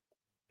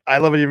I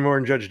love it even more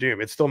than Judge Doom.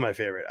 It's still my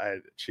favorite.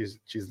 She's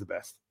the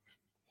best.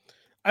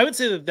 I would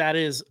say that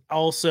is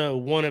also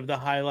one of the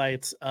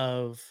highlights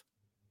of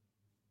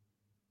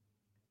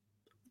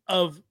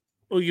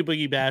Oogie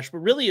Boogie Bash, but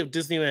really of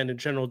Disneyland in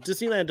general.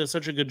 Disneyland does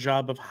such a good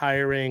job of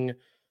hiring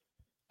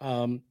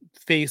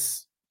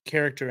face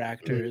character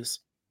actors,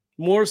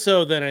 more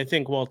so than I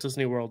think Walt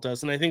Disney World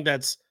does. And I think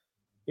that's,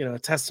 a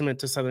testament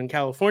to Southern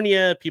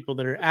California, people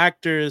that are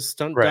actors,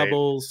 stunt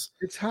doubles,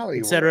 it's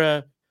Hollywood,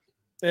 etc.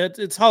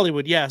 It's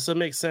Hollywood, yeah, so it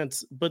makes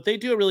sense. But they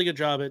do a really good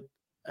job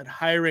at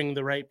hiring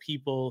the right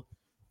people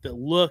that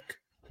look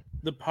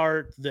the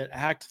part, that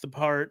act the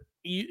part.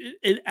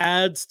 It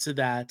adds to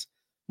that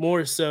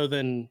more so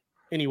than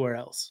anywhere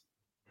else.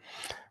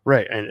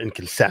 Right, and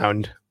can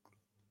sound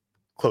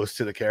close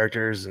to the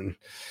characters and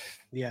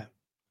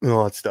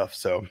all that stuff.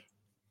 So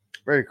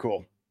very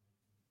cool.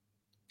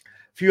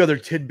 A few other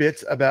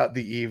tidbits about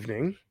the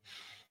evening.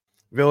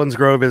 Villains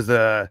Grove is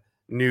a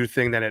new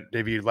thing that it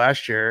debuted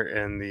last year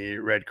in the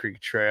Red Creek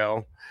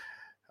Trail.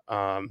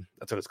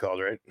 That's what it's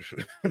called, right?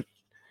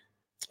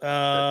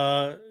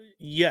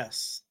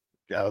 Yes.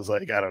 I was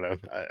like, I don't know.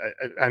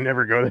 I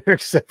never go there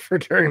except for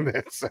during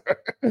this.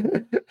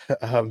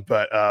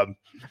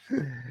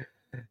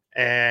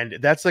 And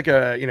that's like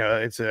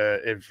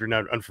if you're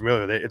not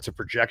unfamiliar with it, it's a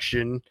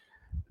projection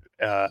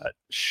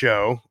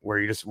show where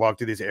you just walk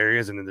through these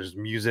areas and then there's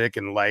music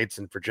and lights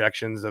and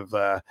projections of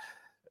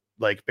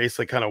like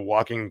basically kind of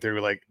walking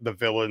through like the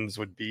villains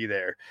would be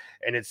there.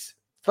 And it's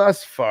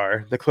thus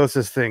far the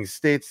closest thing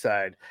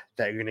stateside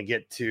that you're going to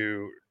get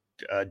to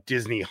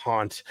Disney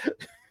haunt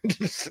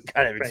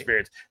kind of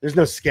experience. There's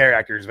no scare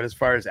actors, but as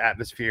far as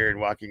atmosphere and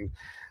walking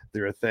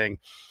through a thing,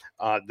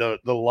 the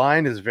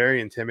line is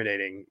very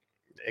intimidating.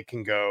 It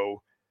can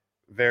go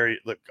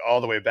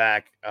all the way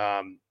back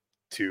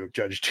to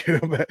Judge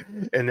Doom,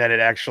 and then it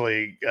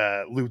actually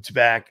loops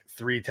back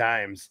 3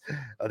 times.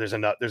 There's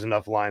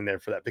enough line there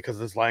for that because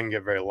this line can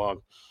get very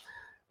long.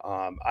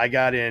 I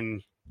got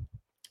in.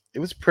 It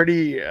was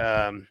pretty.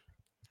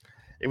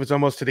 It was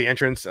almost to the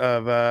entrance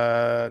of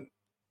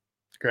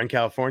Grand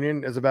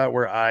Californian is about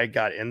where I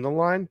got in the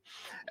line,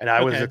 and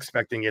I was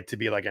expecting it to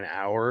be like an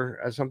hour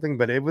or something,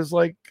 but it was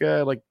like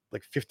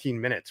 15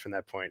 minutes from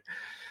that point.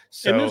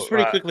 So it moves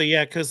pretty quickly,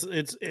 yeah, because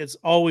it's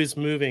always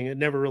moving. It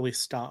never really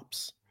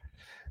stops.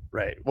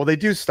 Right. Well, they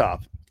do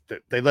stop.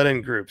 They let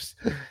in groups,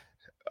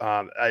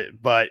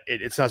 but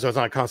it's not. So it's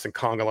not a constant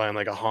conga line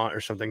like a haunt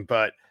or something.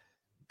 But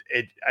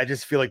I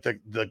just feel like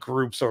the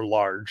groups are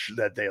large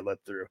that they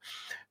let through.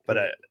 But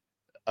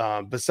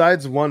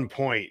besides one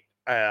point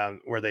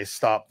where they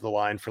stop the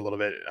line for a little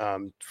bit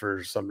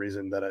for some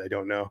reason that I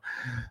don't know,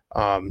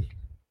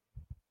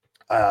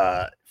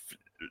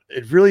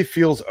 it really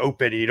feels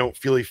open. You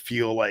don't really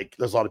feel like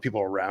there's a lot of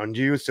people around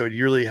you, so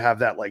you really have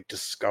that like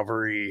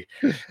discovery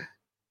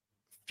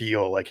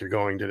feel, like you're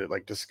going to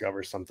like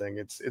discover something.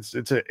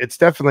 It's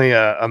definitely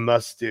a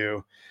must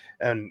do,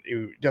 and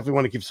you definitely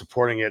want to keep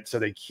supporting it so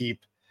they keep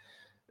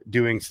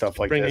doing stuff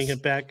like bringing this.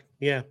 it back.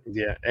 Yeah,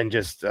 and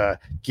just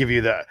give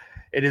you the.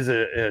 It is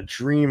a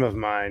dream of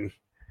mine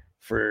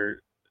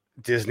for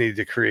Disney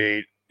to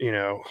create,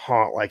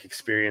 haunt-like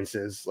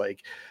experiences,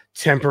 like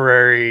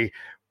temporary,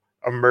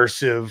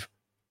 immersive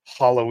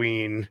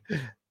Halloween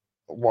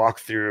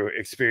walkthrough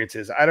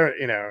experiences. I don't,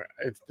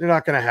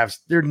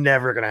 they're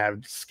never gonna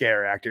have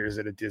scare actors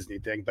at a Disney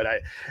thing, but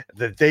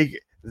that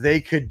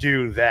they could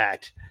do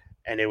that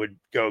and it would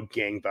go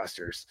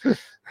gangbusters.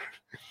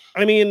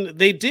 I mean,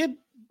 they did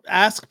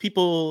ask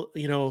people,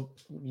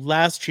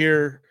 last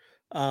year,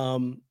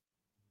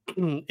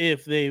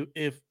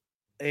 if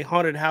a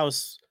haunted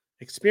house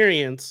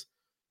experience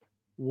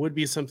would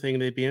be something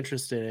they'd be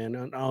interested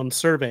in on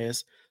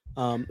surveys.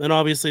 And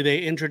obviously they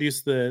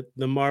introduced the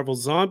Marvel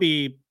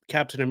Zombie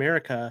Captain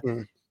America.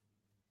 Mm.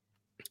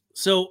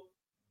 So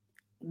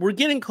we're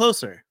getting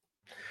closer.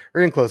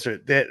 We're getting closer.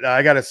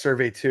 I got a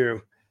survey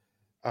too.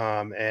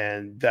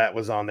 And that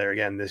was on there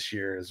again this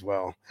year as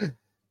well. And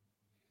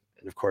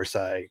of course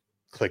I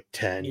clicked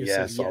 10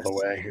 yes all the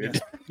way.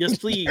 Yes,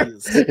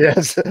 please.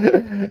 Yes.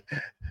 They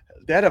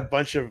had a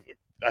bunch of,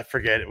 I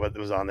forget what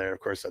was on there. Of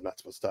course, I'm not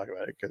supposed to talk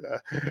about it,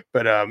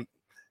 but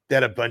they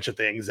had a bunch of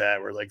things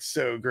that were like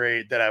so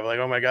great that I was like,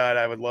 oh my God,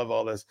 I would love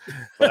all this.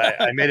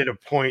 But I made it a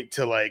point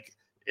to, like,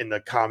 in the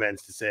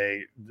comments to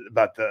say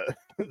about the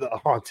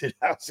haunted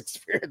house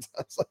experience.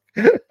 I was like,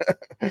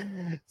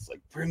 it's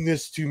like, bring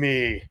this to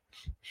me.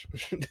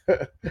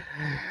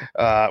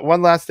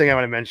 One last thing I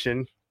want to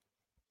mention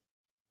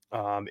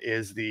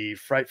is the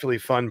Frightfully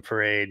Fun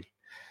Parade.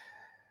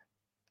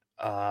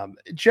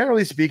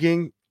 Generally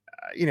speaking,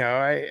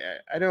 I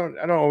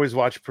don't always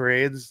watch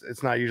parades.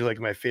 It's not usually like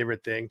my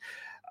favorite thing.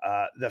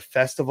 The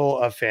Festival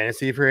of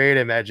Fantasy Parade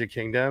at Magic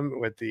Kingdom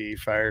with the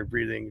fire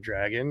breathing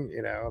dragon,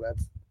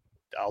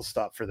 I'll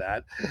stop for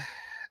that.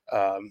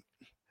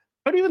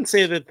 I'd even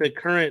say that the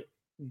current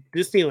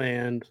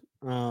Disneyland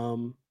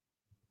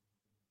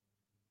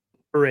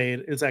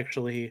parade is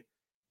actually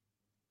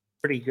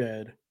pretty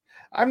good.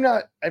 I'm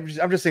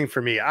just saying,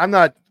 for me, I'm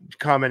not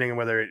commenting on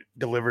whether it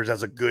delivers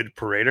as a good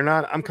parade or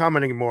not. I'm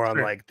commenting more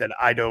on like that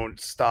I don't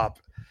stop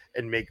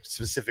and make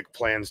specific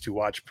plans to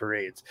watch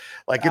parades.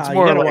 Like it's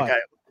more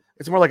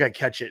like I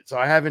catch it. So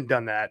I haven't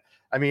done that.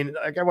 I mean,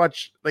 like I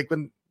watch, like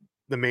when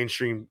the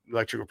mainstream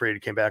electrical parade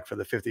came back for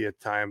the 50th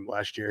time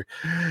last year,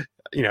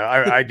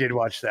 I did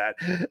watch that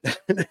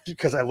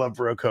because I love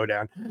Baroque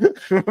Down.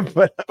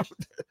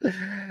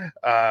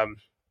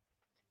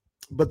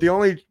 But the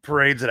only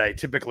parades that I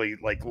typically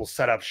like will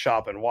set up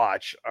shop and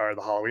watch are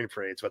the Halloween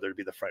parades, whether it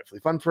be the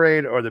Frightfully Fun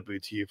Parade or the Boo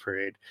to You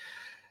parade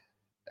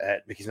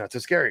at Mickey's Not So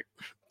Scary,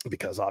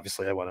 because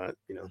obviously I want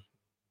to,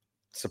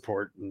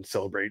 support and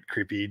celebrate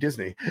creepy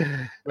Disney.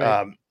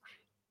 Right.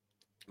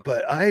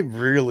 But I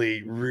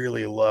really,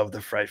 really love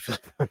the Frightfully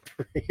Fun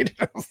Parade.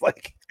 I was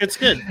like, it's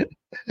good.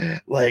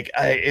 Like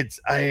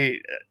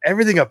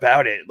everything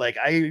about it. Like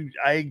I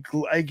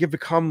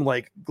become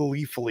like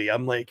gleefully.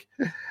 I'm like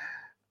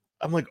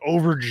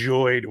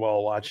overjoyed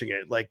while watching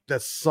it. Like the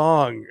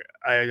song,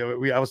 I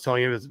was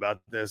telling you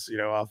about this,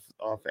 off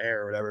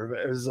air or whatever, but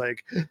it was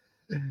like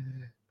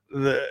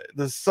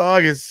the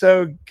song is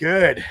so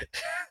good.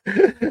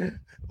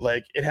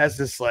 Like it has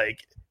this, like,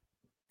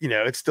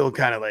 it's still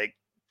kind of like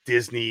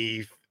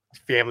Disney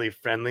family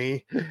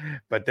friendly,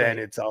 but then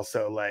it's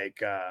also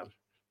like I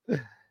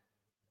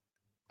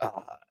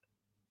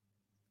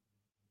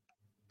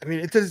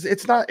mean,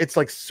 it's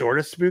like sort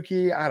of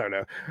spooky. I don't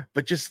know,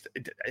 but just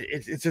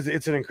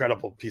it's an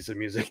incredible piece of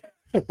music.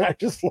 I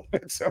just love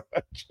it so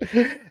much.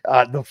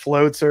 The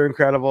floats are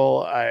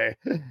incredible.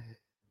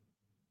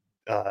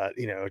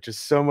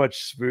 Just so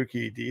much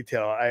spooky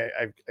detail.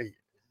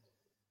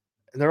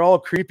 And they're all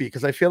creepy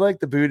because I feel like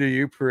the Boo to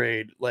You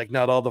parade, like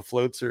not all the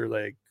floats are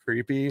like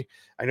creepy.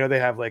 I know they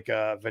have like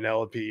a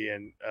Vanellope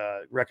and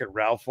Wreck-It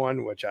Ralph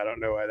one, which I don't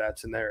know why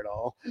that's in there at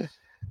all.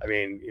 I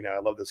mean, I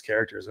love those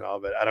characters and all,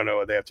 but I don't know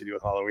what they have to do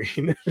with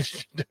Halloween.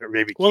 Or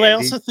maybe. Well, I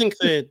also think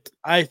that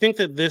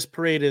this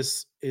parade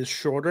is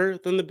shorter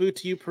than the Boo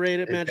to You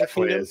parade at Magic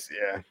Kingdom. Is,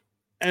 yeah.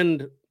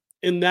 And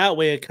in that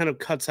way, it kind of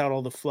cuts out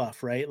all the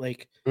fluff, right?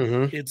 Like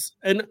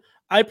and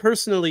I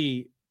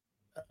personally,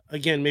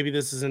 again, maybe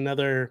this is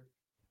another,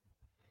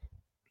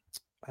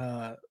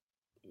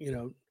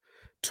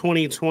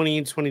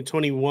 2020,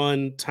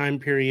 2021 time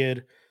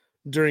period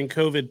during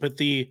COVID, but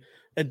the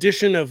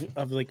addition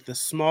of like the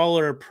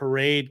smaller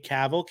parade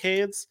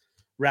cavalcades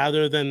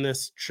rather than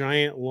this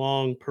giant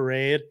long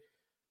parade,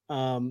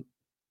 I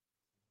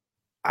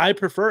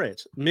prefer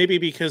it. Maybe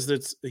because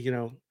it's,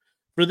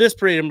 for this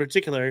parade in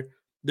particular,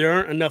 there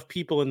aren't enough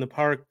people in the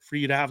park for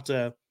you to have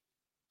to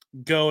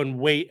go and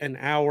wait an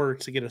hour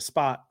to get a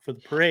spot for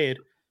the parade,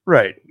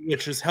 right?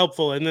 Which is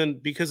helpful. And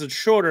then because it's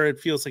shorter, it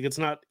feels like it's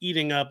not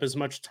eating up as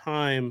much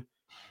time,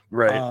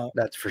 right?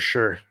 That's for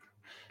sure.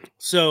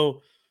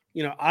 So,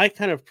 I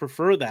kind of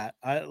prefer that.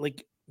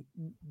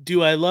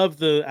 Do I love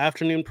the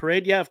afternoon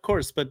parade? Yeah, of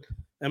course. But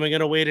am I going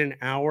to wait an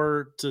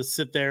hour to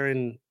sit there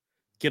and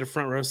get a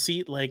front row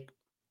seat? Like,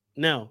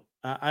 no,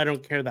 I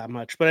don't care that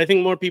much. But I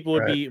think more people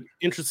would be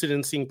interested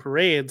in seeing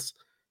parades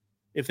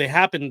if they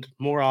happened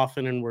more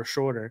often and were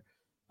shorter.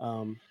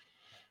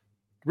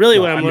 Really,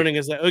 Well, what I'm I mean- learning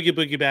is that Oogie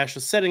Boogie Bash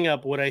is setting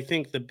up what I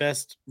think the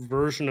best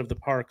version of the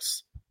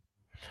parks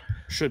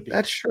should be.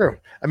 That's true.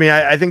 I mean,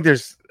 I think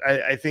there's,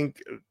 I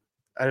think,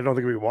 I don't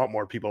think we want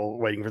more people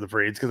waiting for the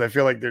parades because I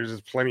feel like there's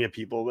just plenty of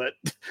people that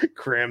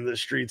cram the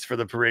streets for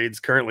the parades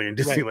currently in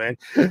Disneyland.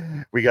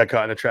 We got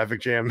caught in a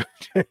traffic jam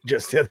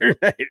just the other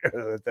night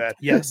with that.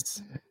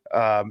 Yes.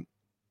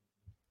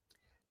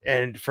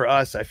 And for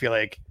us, I feel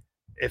like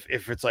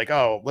if it's like,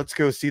 oh, let's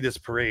go see this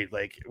parade,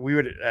 like we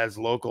would, as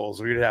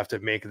locals, we would have to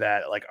make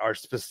that like our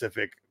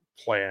specific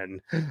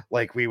plan.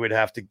 Like we would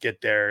have to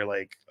get there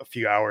like a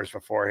few hours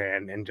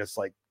beforehand and just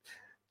like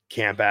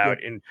camp out.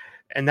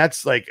 And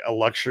that's like a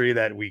luxury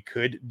that we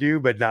could do,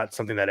 but not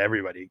something that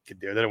everybody could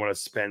do. They don't want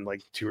to spend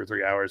like 2 or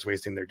 3 hours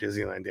wasting their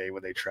Disneyland day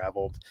when they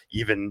traveled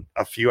even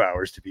a few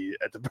hours to be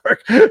at the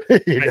park.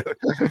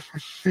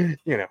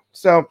 you know,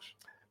 so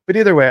but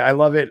either way, I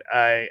love it.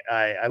 I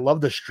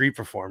love the street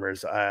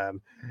performers.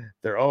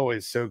 They're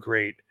always so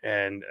great.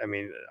 And I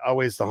mean,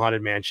 always the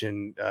Haunted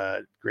Mansion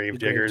grave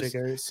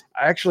diggers.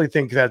 I actually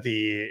think that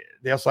they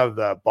also have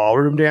the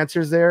ballroom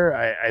dancers there.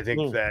 I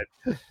think that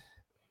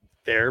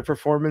their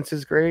performance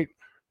is great.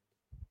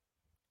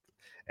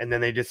 And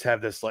then they just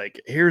have this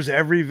like, here's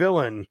every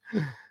villain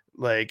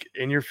like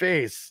in your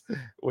face,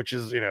 which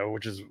is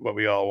what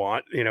we all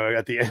want,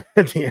 at the end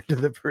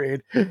of the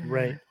parade.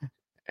 Right.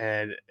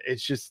 And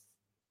it's just,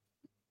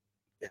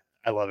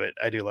 I love it.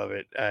 I do love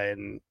it.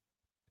 And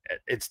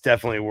it's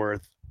definitely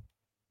worth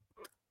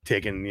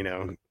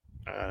taking,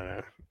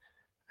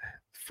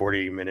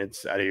 40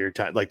 minutes out of your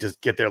time. Like just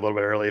get there a little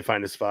bit early,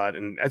 find a spot.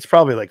 And it's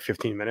probably like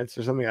 15 minutes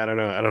or something. I don't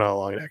know how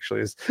long it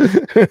actually is.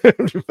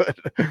 But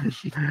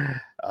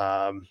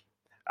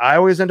I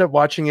always end up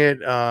watching it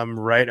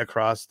right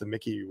across the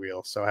Mickey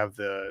wheel. So I have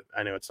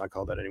I know it's not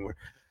called that anymore,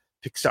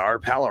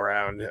 Pixar Pal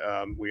Around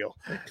wheel.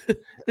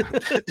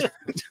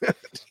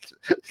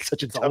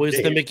 It's always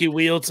name. The Mickey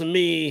wheel to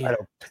me. I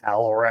don't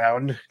pal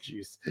around.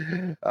 Jeez.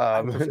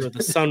 I prefer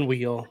the Sun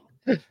wheel.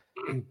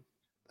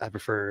 I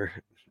prefer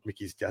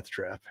Mickey's Death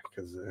Trap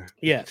because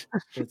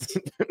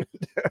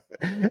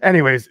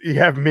anyways, you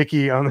have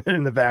Mickey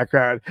in the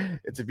background.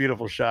 It's a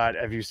beautiful shot.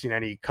 Have you seen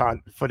any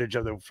footage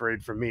of the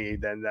parade from me?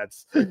 Then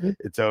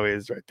it's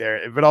always right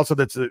there. But also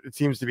it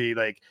seems to be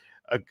like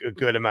a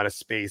good amount of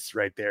space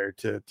right there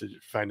to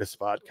find a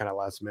spot kind of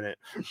last minute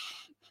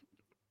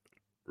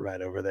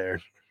right over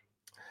there.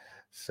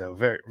 So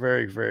very,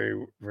 very,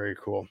 very, very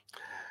cool.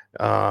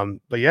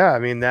 But yeah, I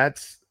mean, that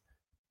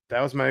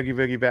was my Oogie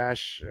Boogie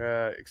Bash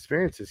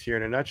experiences here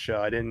in a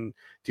nutshell. I didn't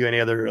do any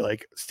other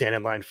like stand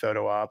in line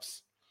photo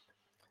ops.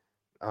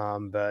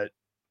 But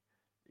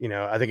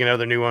I think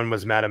another new one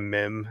was Madame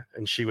Mim,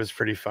 and she was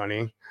pretty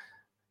funny.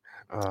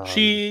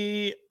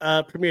 She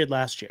premiered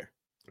last year.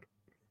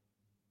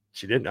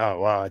 She didn't. Oh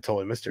wow, I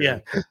totally missed her. Yeah.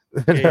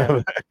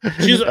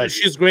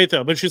 She's great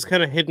though, but she's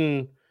kind of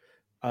hidden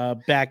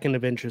back in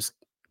Adventures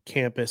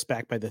Campus,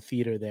 back by the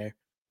theater there.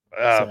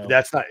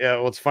 That's not.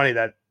 Well, it's funny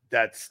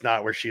that's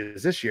not where she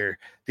is this year.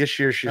 This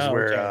year she's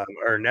where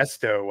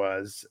Ernesto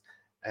was,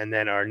 and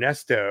then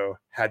Ernesto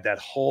had that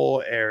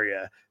whole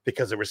area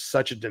because there was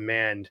such a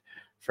demand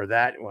for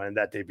that one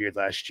that debuted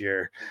last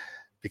year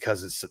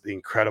because it's the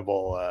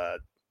incredible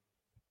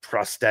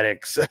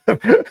prosthetics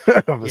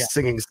of a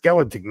singing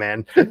skeleton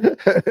man.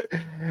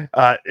 And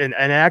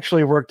it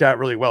actually worked out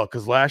really well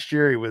because last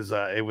year it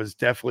was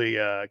definitely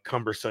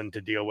cumbersome to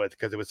deal with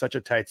because it was such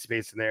a tight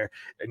space in there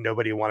and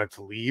nobody wanted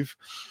to leave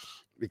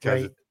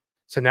because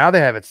so now they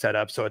have it set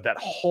up so that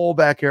whole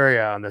back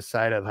area on the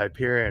side of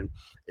Hyperion,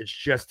 it's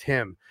just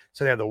him.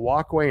 So they have the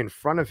walkway in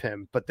front of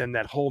him, but then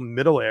that whole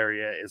middle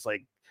area is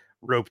like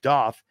roped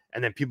off,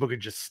 and then people could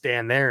just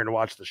stand there and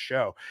watch the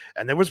show.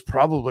 And there was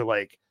probably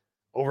like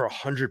over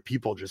 100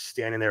 people just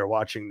standing there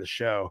watching the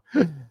show,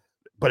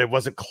 but it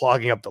wasn't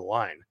clogging up the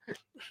line.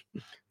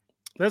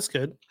 That's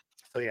good.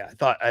 So yeah,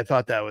 I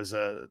thought that was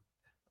a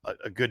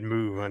good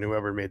move on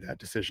whoever made that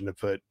decision to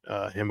put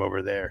him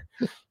over there.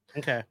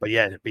 Okay. But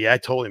yeah, I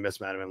totally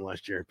missed Madame M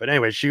last year. But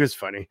anyway, she was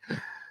funny.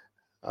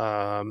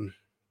 Yeah,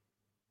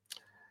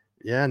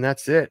 and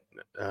that's it.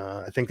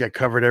 I think that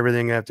covered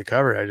everything I have to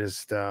cover. I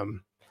just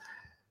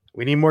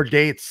we need more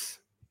dates.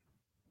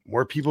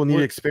 More people need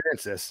to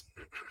experience this.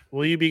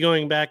 Will you be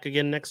going back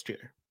again next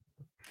year?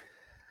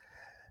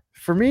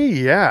 For me,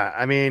 yeah.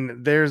 I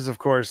mean, there's of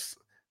course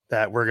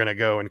that we're gonna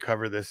go and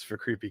cover this for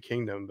Creepy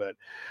Kingdom, but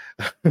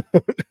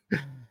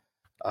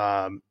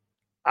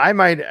I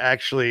might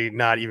actually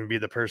not even be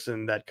the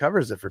person that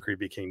covers it for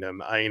Creepy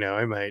Kingdom. I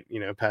might,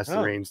 pass the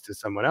reins to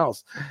someone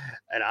else,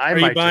 and I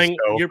might just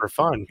go for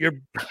fun.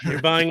 You're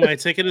buying my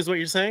ticket, is what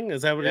you're saying?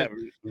 Is that what?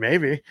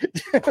 Maybe.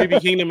 Creepy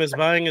Kingdom is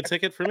buying a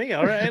ticket for me.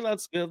 All right,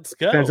 let's go.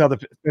 Depends how the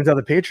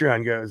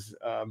Patreon goes,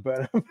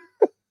 but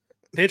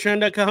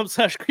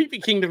Patreon.com/Creepy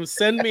Kingdom.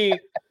 Send me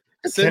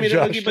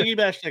to Oogie Boogie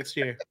Bash next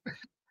year.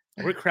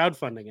 We're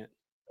crowdfunding it.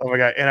 Oh my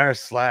God. In our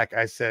Slack,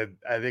 I think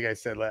I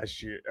said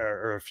last year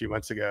or a few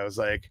months ago, I was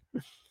like,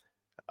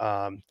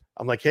 I'm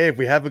like, hey, if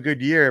we have a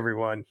good year,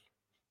 everyone,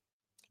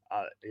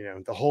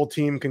 the whole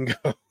team can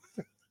go.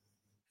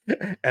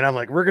 And I'm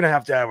like, we're going to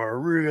have a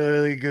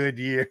really good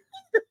year.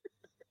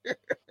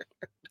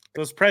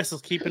 Those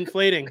prices keep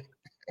inflating.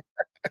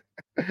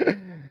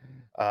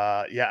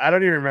 Yeah, I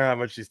don't even remember how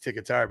much these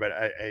tickets are, but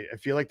I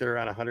feel like they're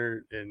around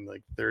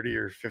 130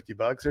 or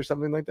 $50 or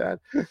something like that.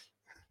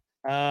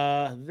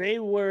 They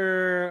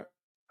were,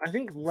 I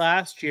think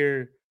last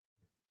year,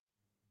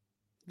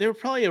 they were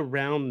probably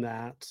around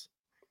that.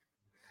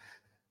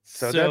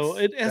 So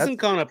it hasn't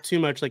gone up too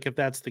much, like if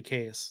that's the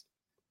case.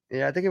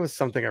 Yeah, I think it was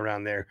something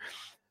around there.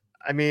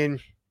 I mean,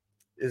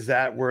 is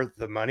that worth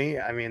the money?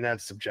 I mean,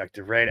 that's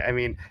subjective, right? I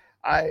mean,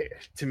 I'm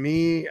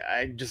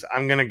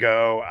gonna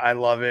go. I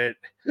love it.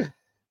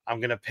 I'm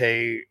gonna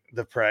pay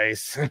the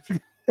price. Right.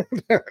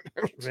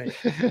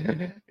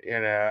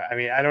 I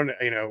mean, I don't,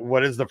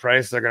 what is the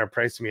price they're gonna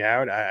price me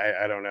out?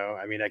 I don't know.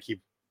 I mean, I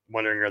keep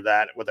wondering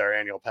that with our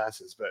annual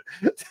passes, but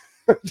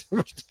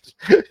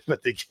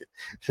but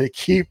they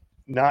keep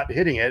not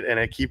hitting it, and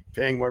I keep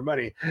paying more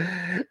money.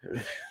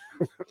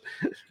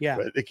 Yeah,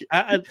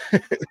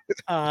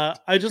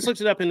 I just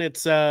looked it up, and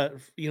it's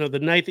the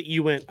night that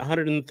you went,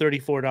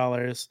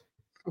 $134.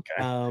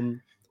 Okay.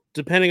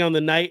 Depending on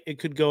the night, it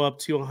could go up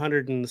to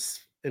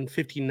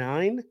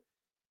 $159.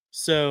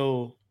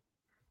 So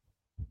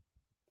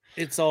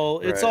it's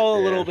all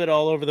a little bit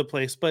all over the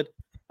place, but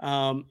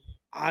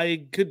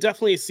I could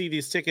definitely see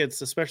these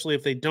tickets, especially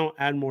if they don't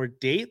add more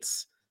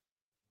dates.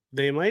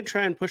 They might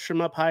try and push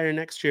them up higher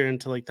next year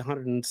into like the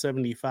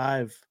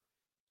 175.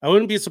 I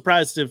wouldn't be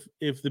surprised if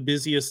the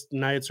busiest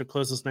nights or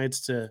closest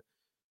nights to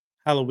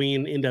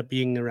Halloween end up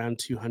being around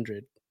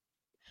 200.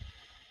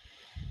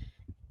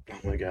 Oh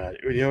my God.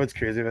 You know what's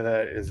crazy about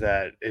that is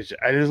that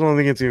I just don't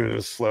think it's even going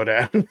to slow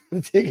down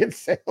the ticket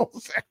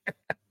sales.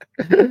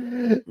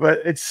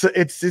 But it's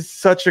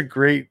such a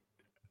great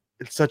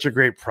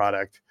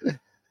product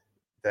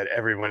that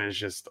everyone is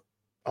just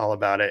all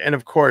about it. And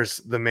of course,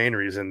 the main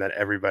reason that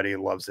everybody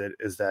loves it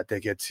is that they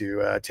get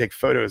to take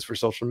photos for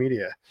social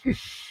media.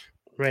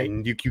 Right.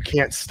 And you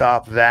can't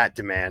stop that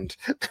demand.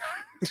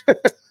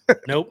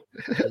 Nope,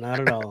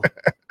 not at all.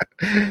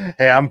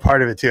 Hey, I'm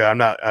part of it too. I'm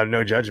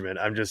no judgment.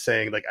 I'm just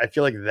saying, like, I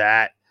feel like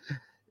that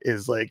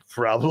is like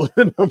probably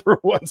the number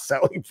one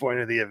selling point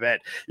of the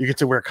event. You get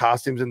to wear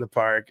costumes in the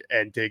park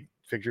and take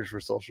pictures for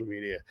social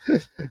media.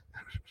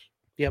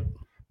 Yep.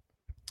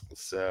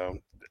 So,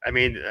 I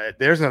mean,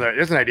 there's an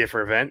idea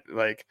for event,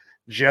 like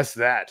just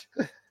that.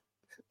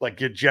 Like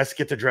you just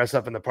get to dress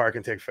up in the park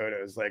and take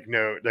photos. Like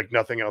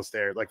nothing else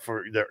there. Like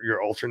for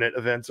your alternate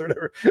events or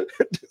whatever.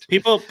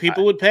 People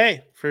would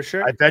pay for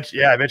sure. I bet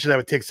you that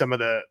would take some of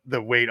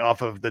the weight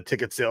off of the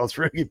ticket sales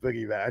for Oogie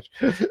Boogie Bash.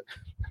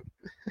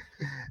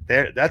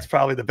 That's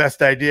probably the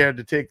best idea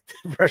to take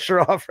the pressure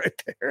off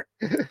right there.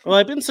 Well,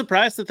 I've been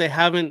surprised that they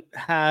haven't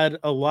had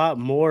a lot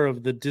more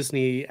of the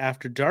Disney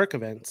After Dark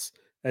events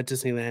at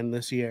Disneyland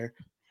this year.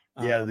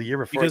 Yeah, the year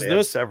before they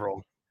had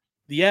several.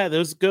 Yeah,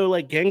 those go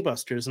like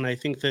gangbusters, and I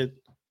think that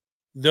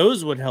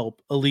those would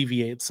help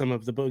alleviate some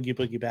of the Oogie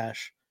Boogie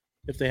Bash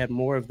if they had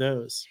more of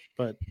those.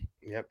 But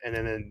yep, and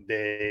then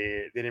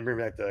they didn't bring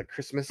back the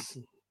Christmas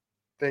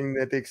thing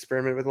that they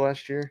experimented with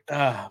last year.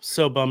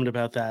 So bummed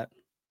about that.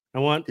 I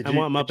want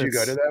Muppets. Did you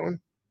go to that one?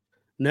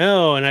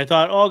 No, and I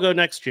thought I'll go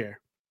next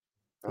year.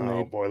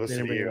 Oh boy,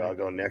 listen to you. I'll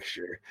go next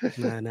year.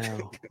 I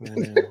know.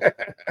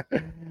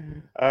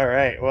 All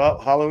right. Well,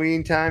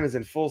 Halloween time is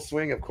in full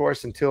swing, of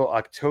course, until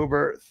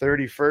October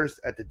 31st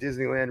at the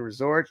Disneyland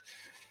Resort.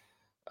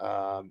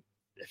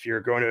 If you're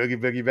going to Oogie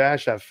Boogie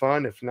Bash, have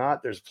fun. If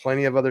not, there's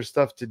plenty of other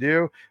stuff to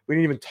do. We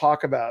didn't even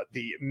talk about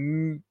the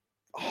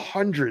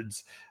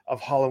hundreds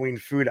of Halloween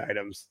food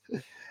items.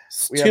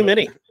 It's too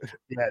many.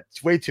 Yeah,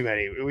 it's way too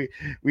many.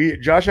 We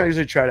Josh and I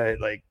usually try to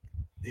like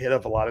hit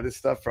up a lot of this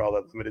stuff for all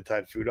the limited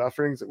time food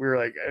offerings. We were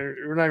like,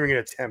 we're not even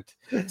going to attempt.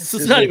 It's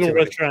not even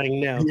worth trying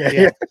now.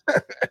 Yeah.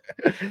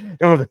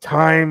 Don't have the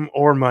time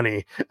or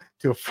money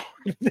to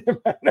afford the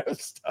amount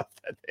of stuff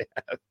that they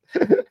have.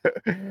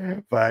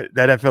 But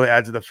that definitely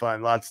adds to the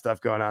fun. Lots of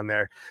stuff going on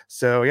there.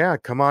 So yeah,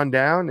 come on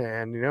down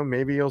and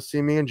maybe you'll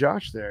see me and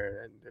Josh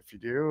there. And if you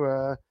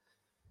do,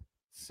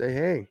 say,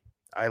 hey,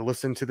 I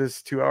listened to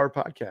this 2-hour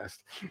podcast.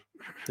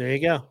 There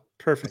you go.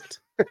 Perfect.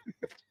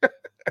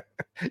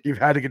 You've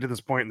had to get to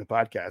this point in the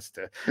podcast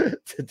to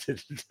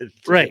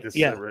right. Get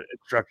this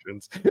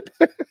instructions.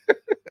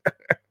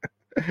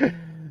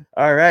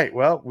 All right.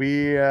 Well,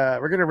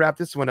 we're gonna wrap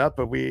this one up,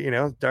 but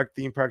Dark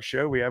Theme Park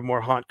Show. We have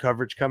more haunt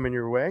coverage coming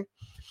your way.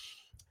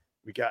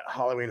 We got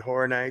Halloween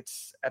Horror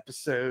Nights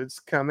episodes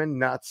coming,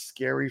 Not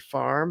Scary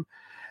Farm,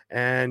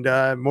 and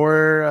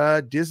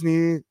more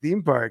Disney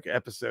theme park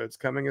episodes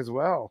coming as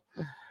well.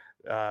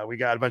 We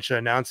got a bunch of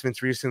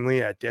announcements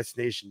recently at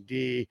Destination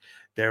D.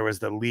 There was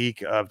the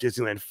leak of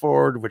Disneyland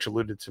Forward, which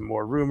alluded to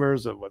more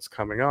rumors of what's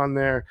coming on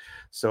there.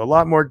 So a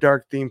lot more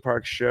Dark Theme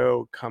Park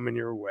Show coming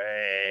your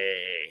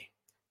way.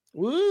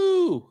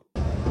 Woo!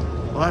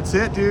 Well, that's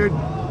it, dude.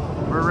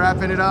 We're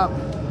wrapping it up.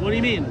 What do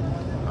you mean?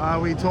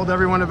 We told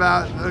everyone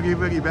about Oogie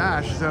Boogie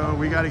Bash, so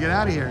we got to get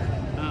out of here.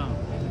 Oh.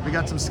 We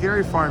got some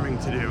scary farming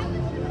to do.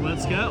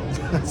 Let's go.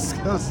 Let's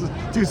go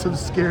do some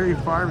scary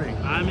farming.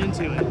 I'm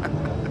into it.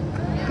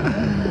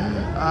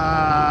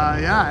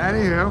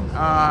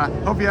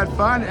 Anywho, hope you had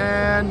fun,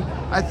 and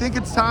I think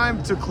it's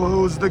time to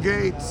close the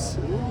gates.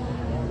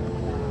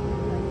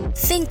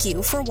 Thank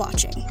you for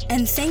watching,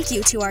 and thank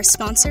you to our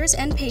sponsors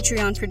and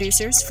Patreon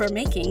producers for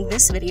making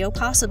this video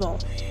possible.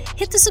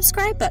 Hit the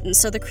subscribe button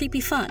so the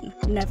creepy fun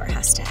never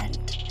has to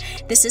end.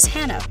 This is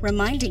Hannah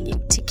reminding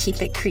you to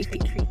keep it creepy.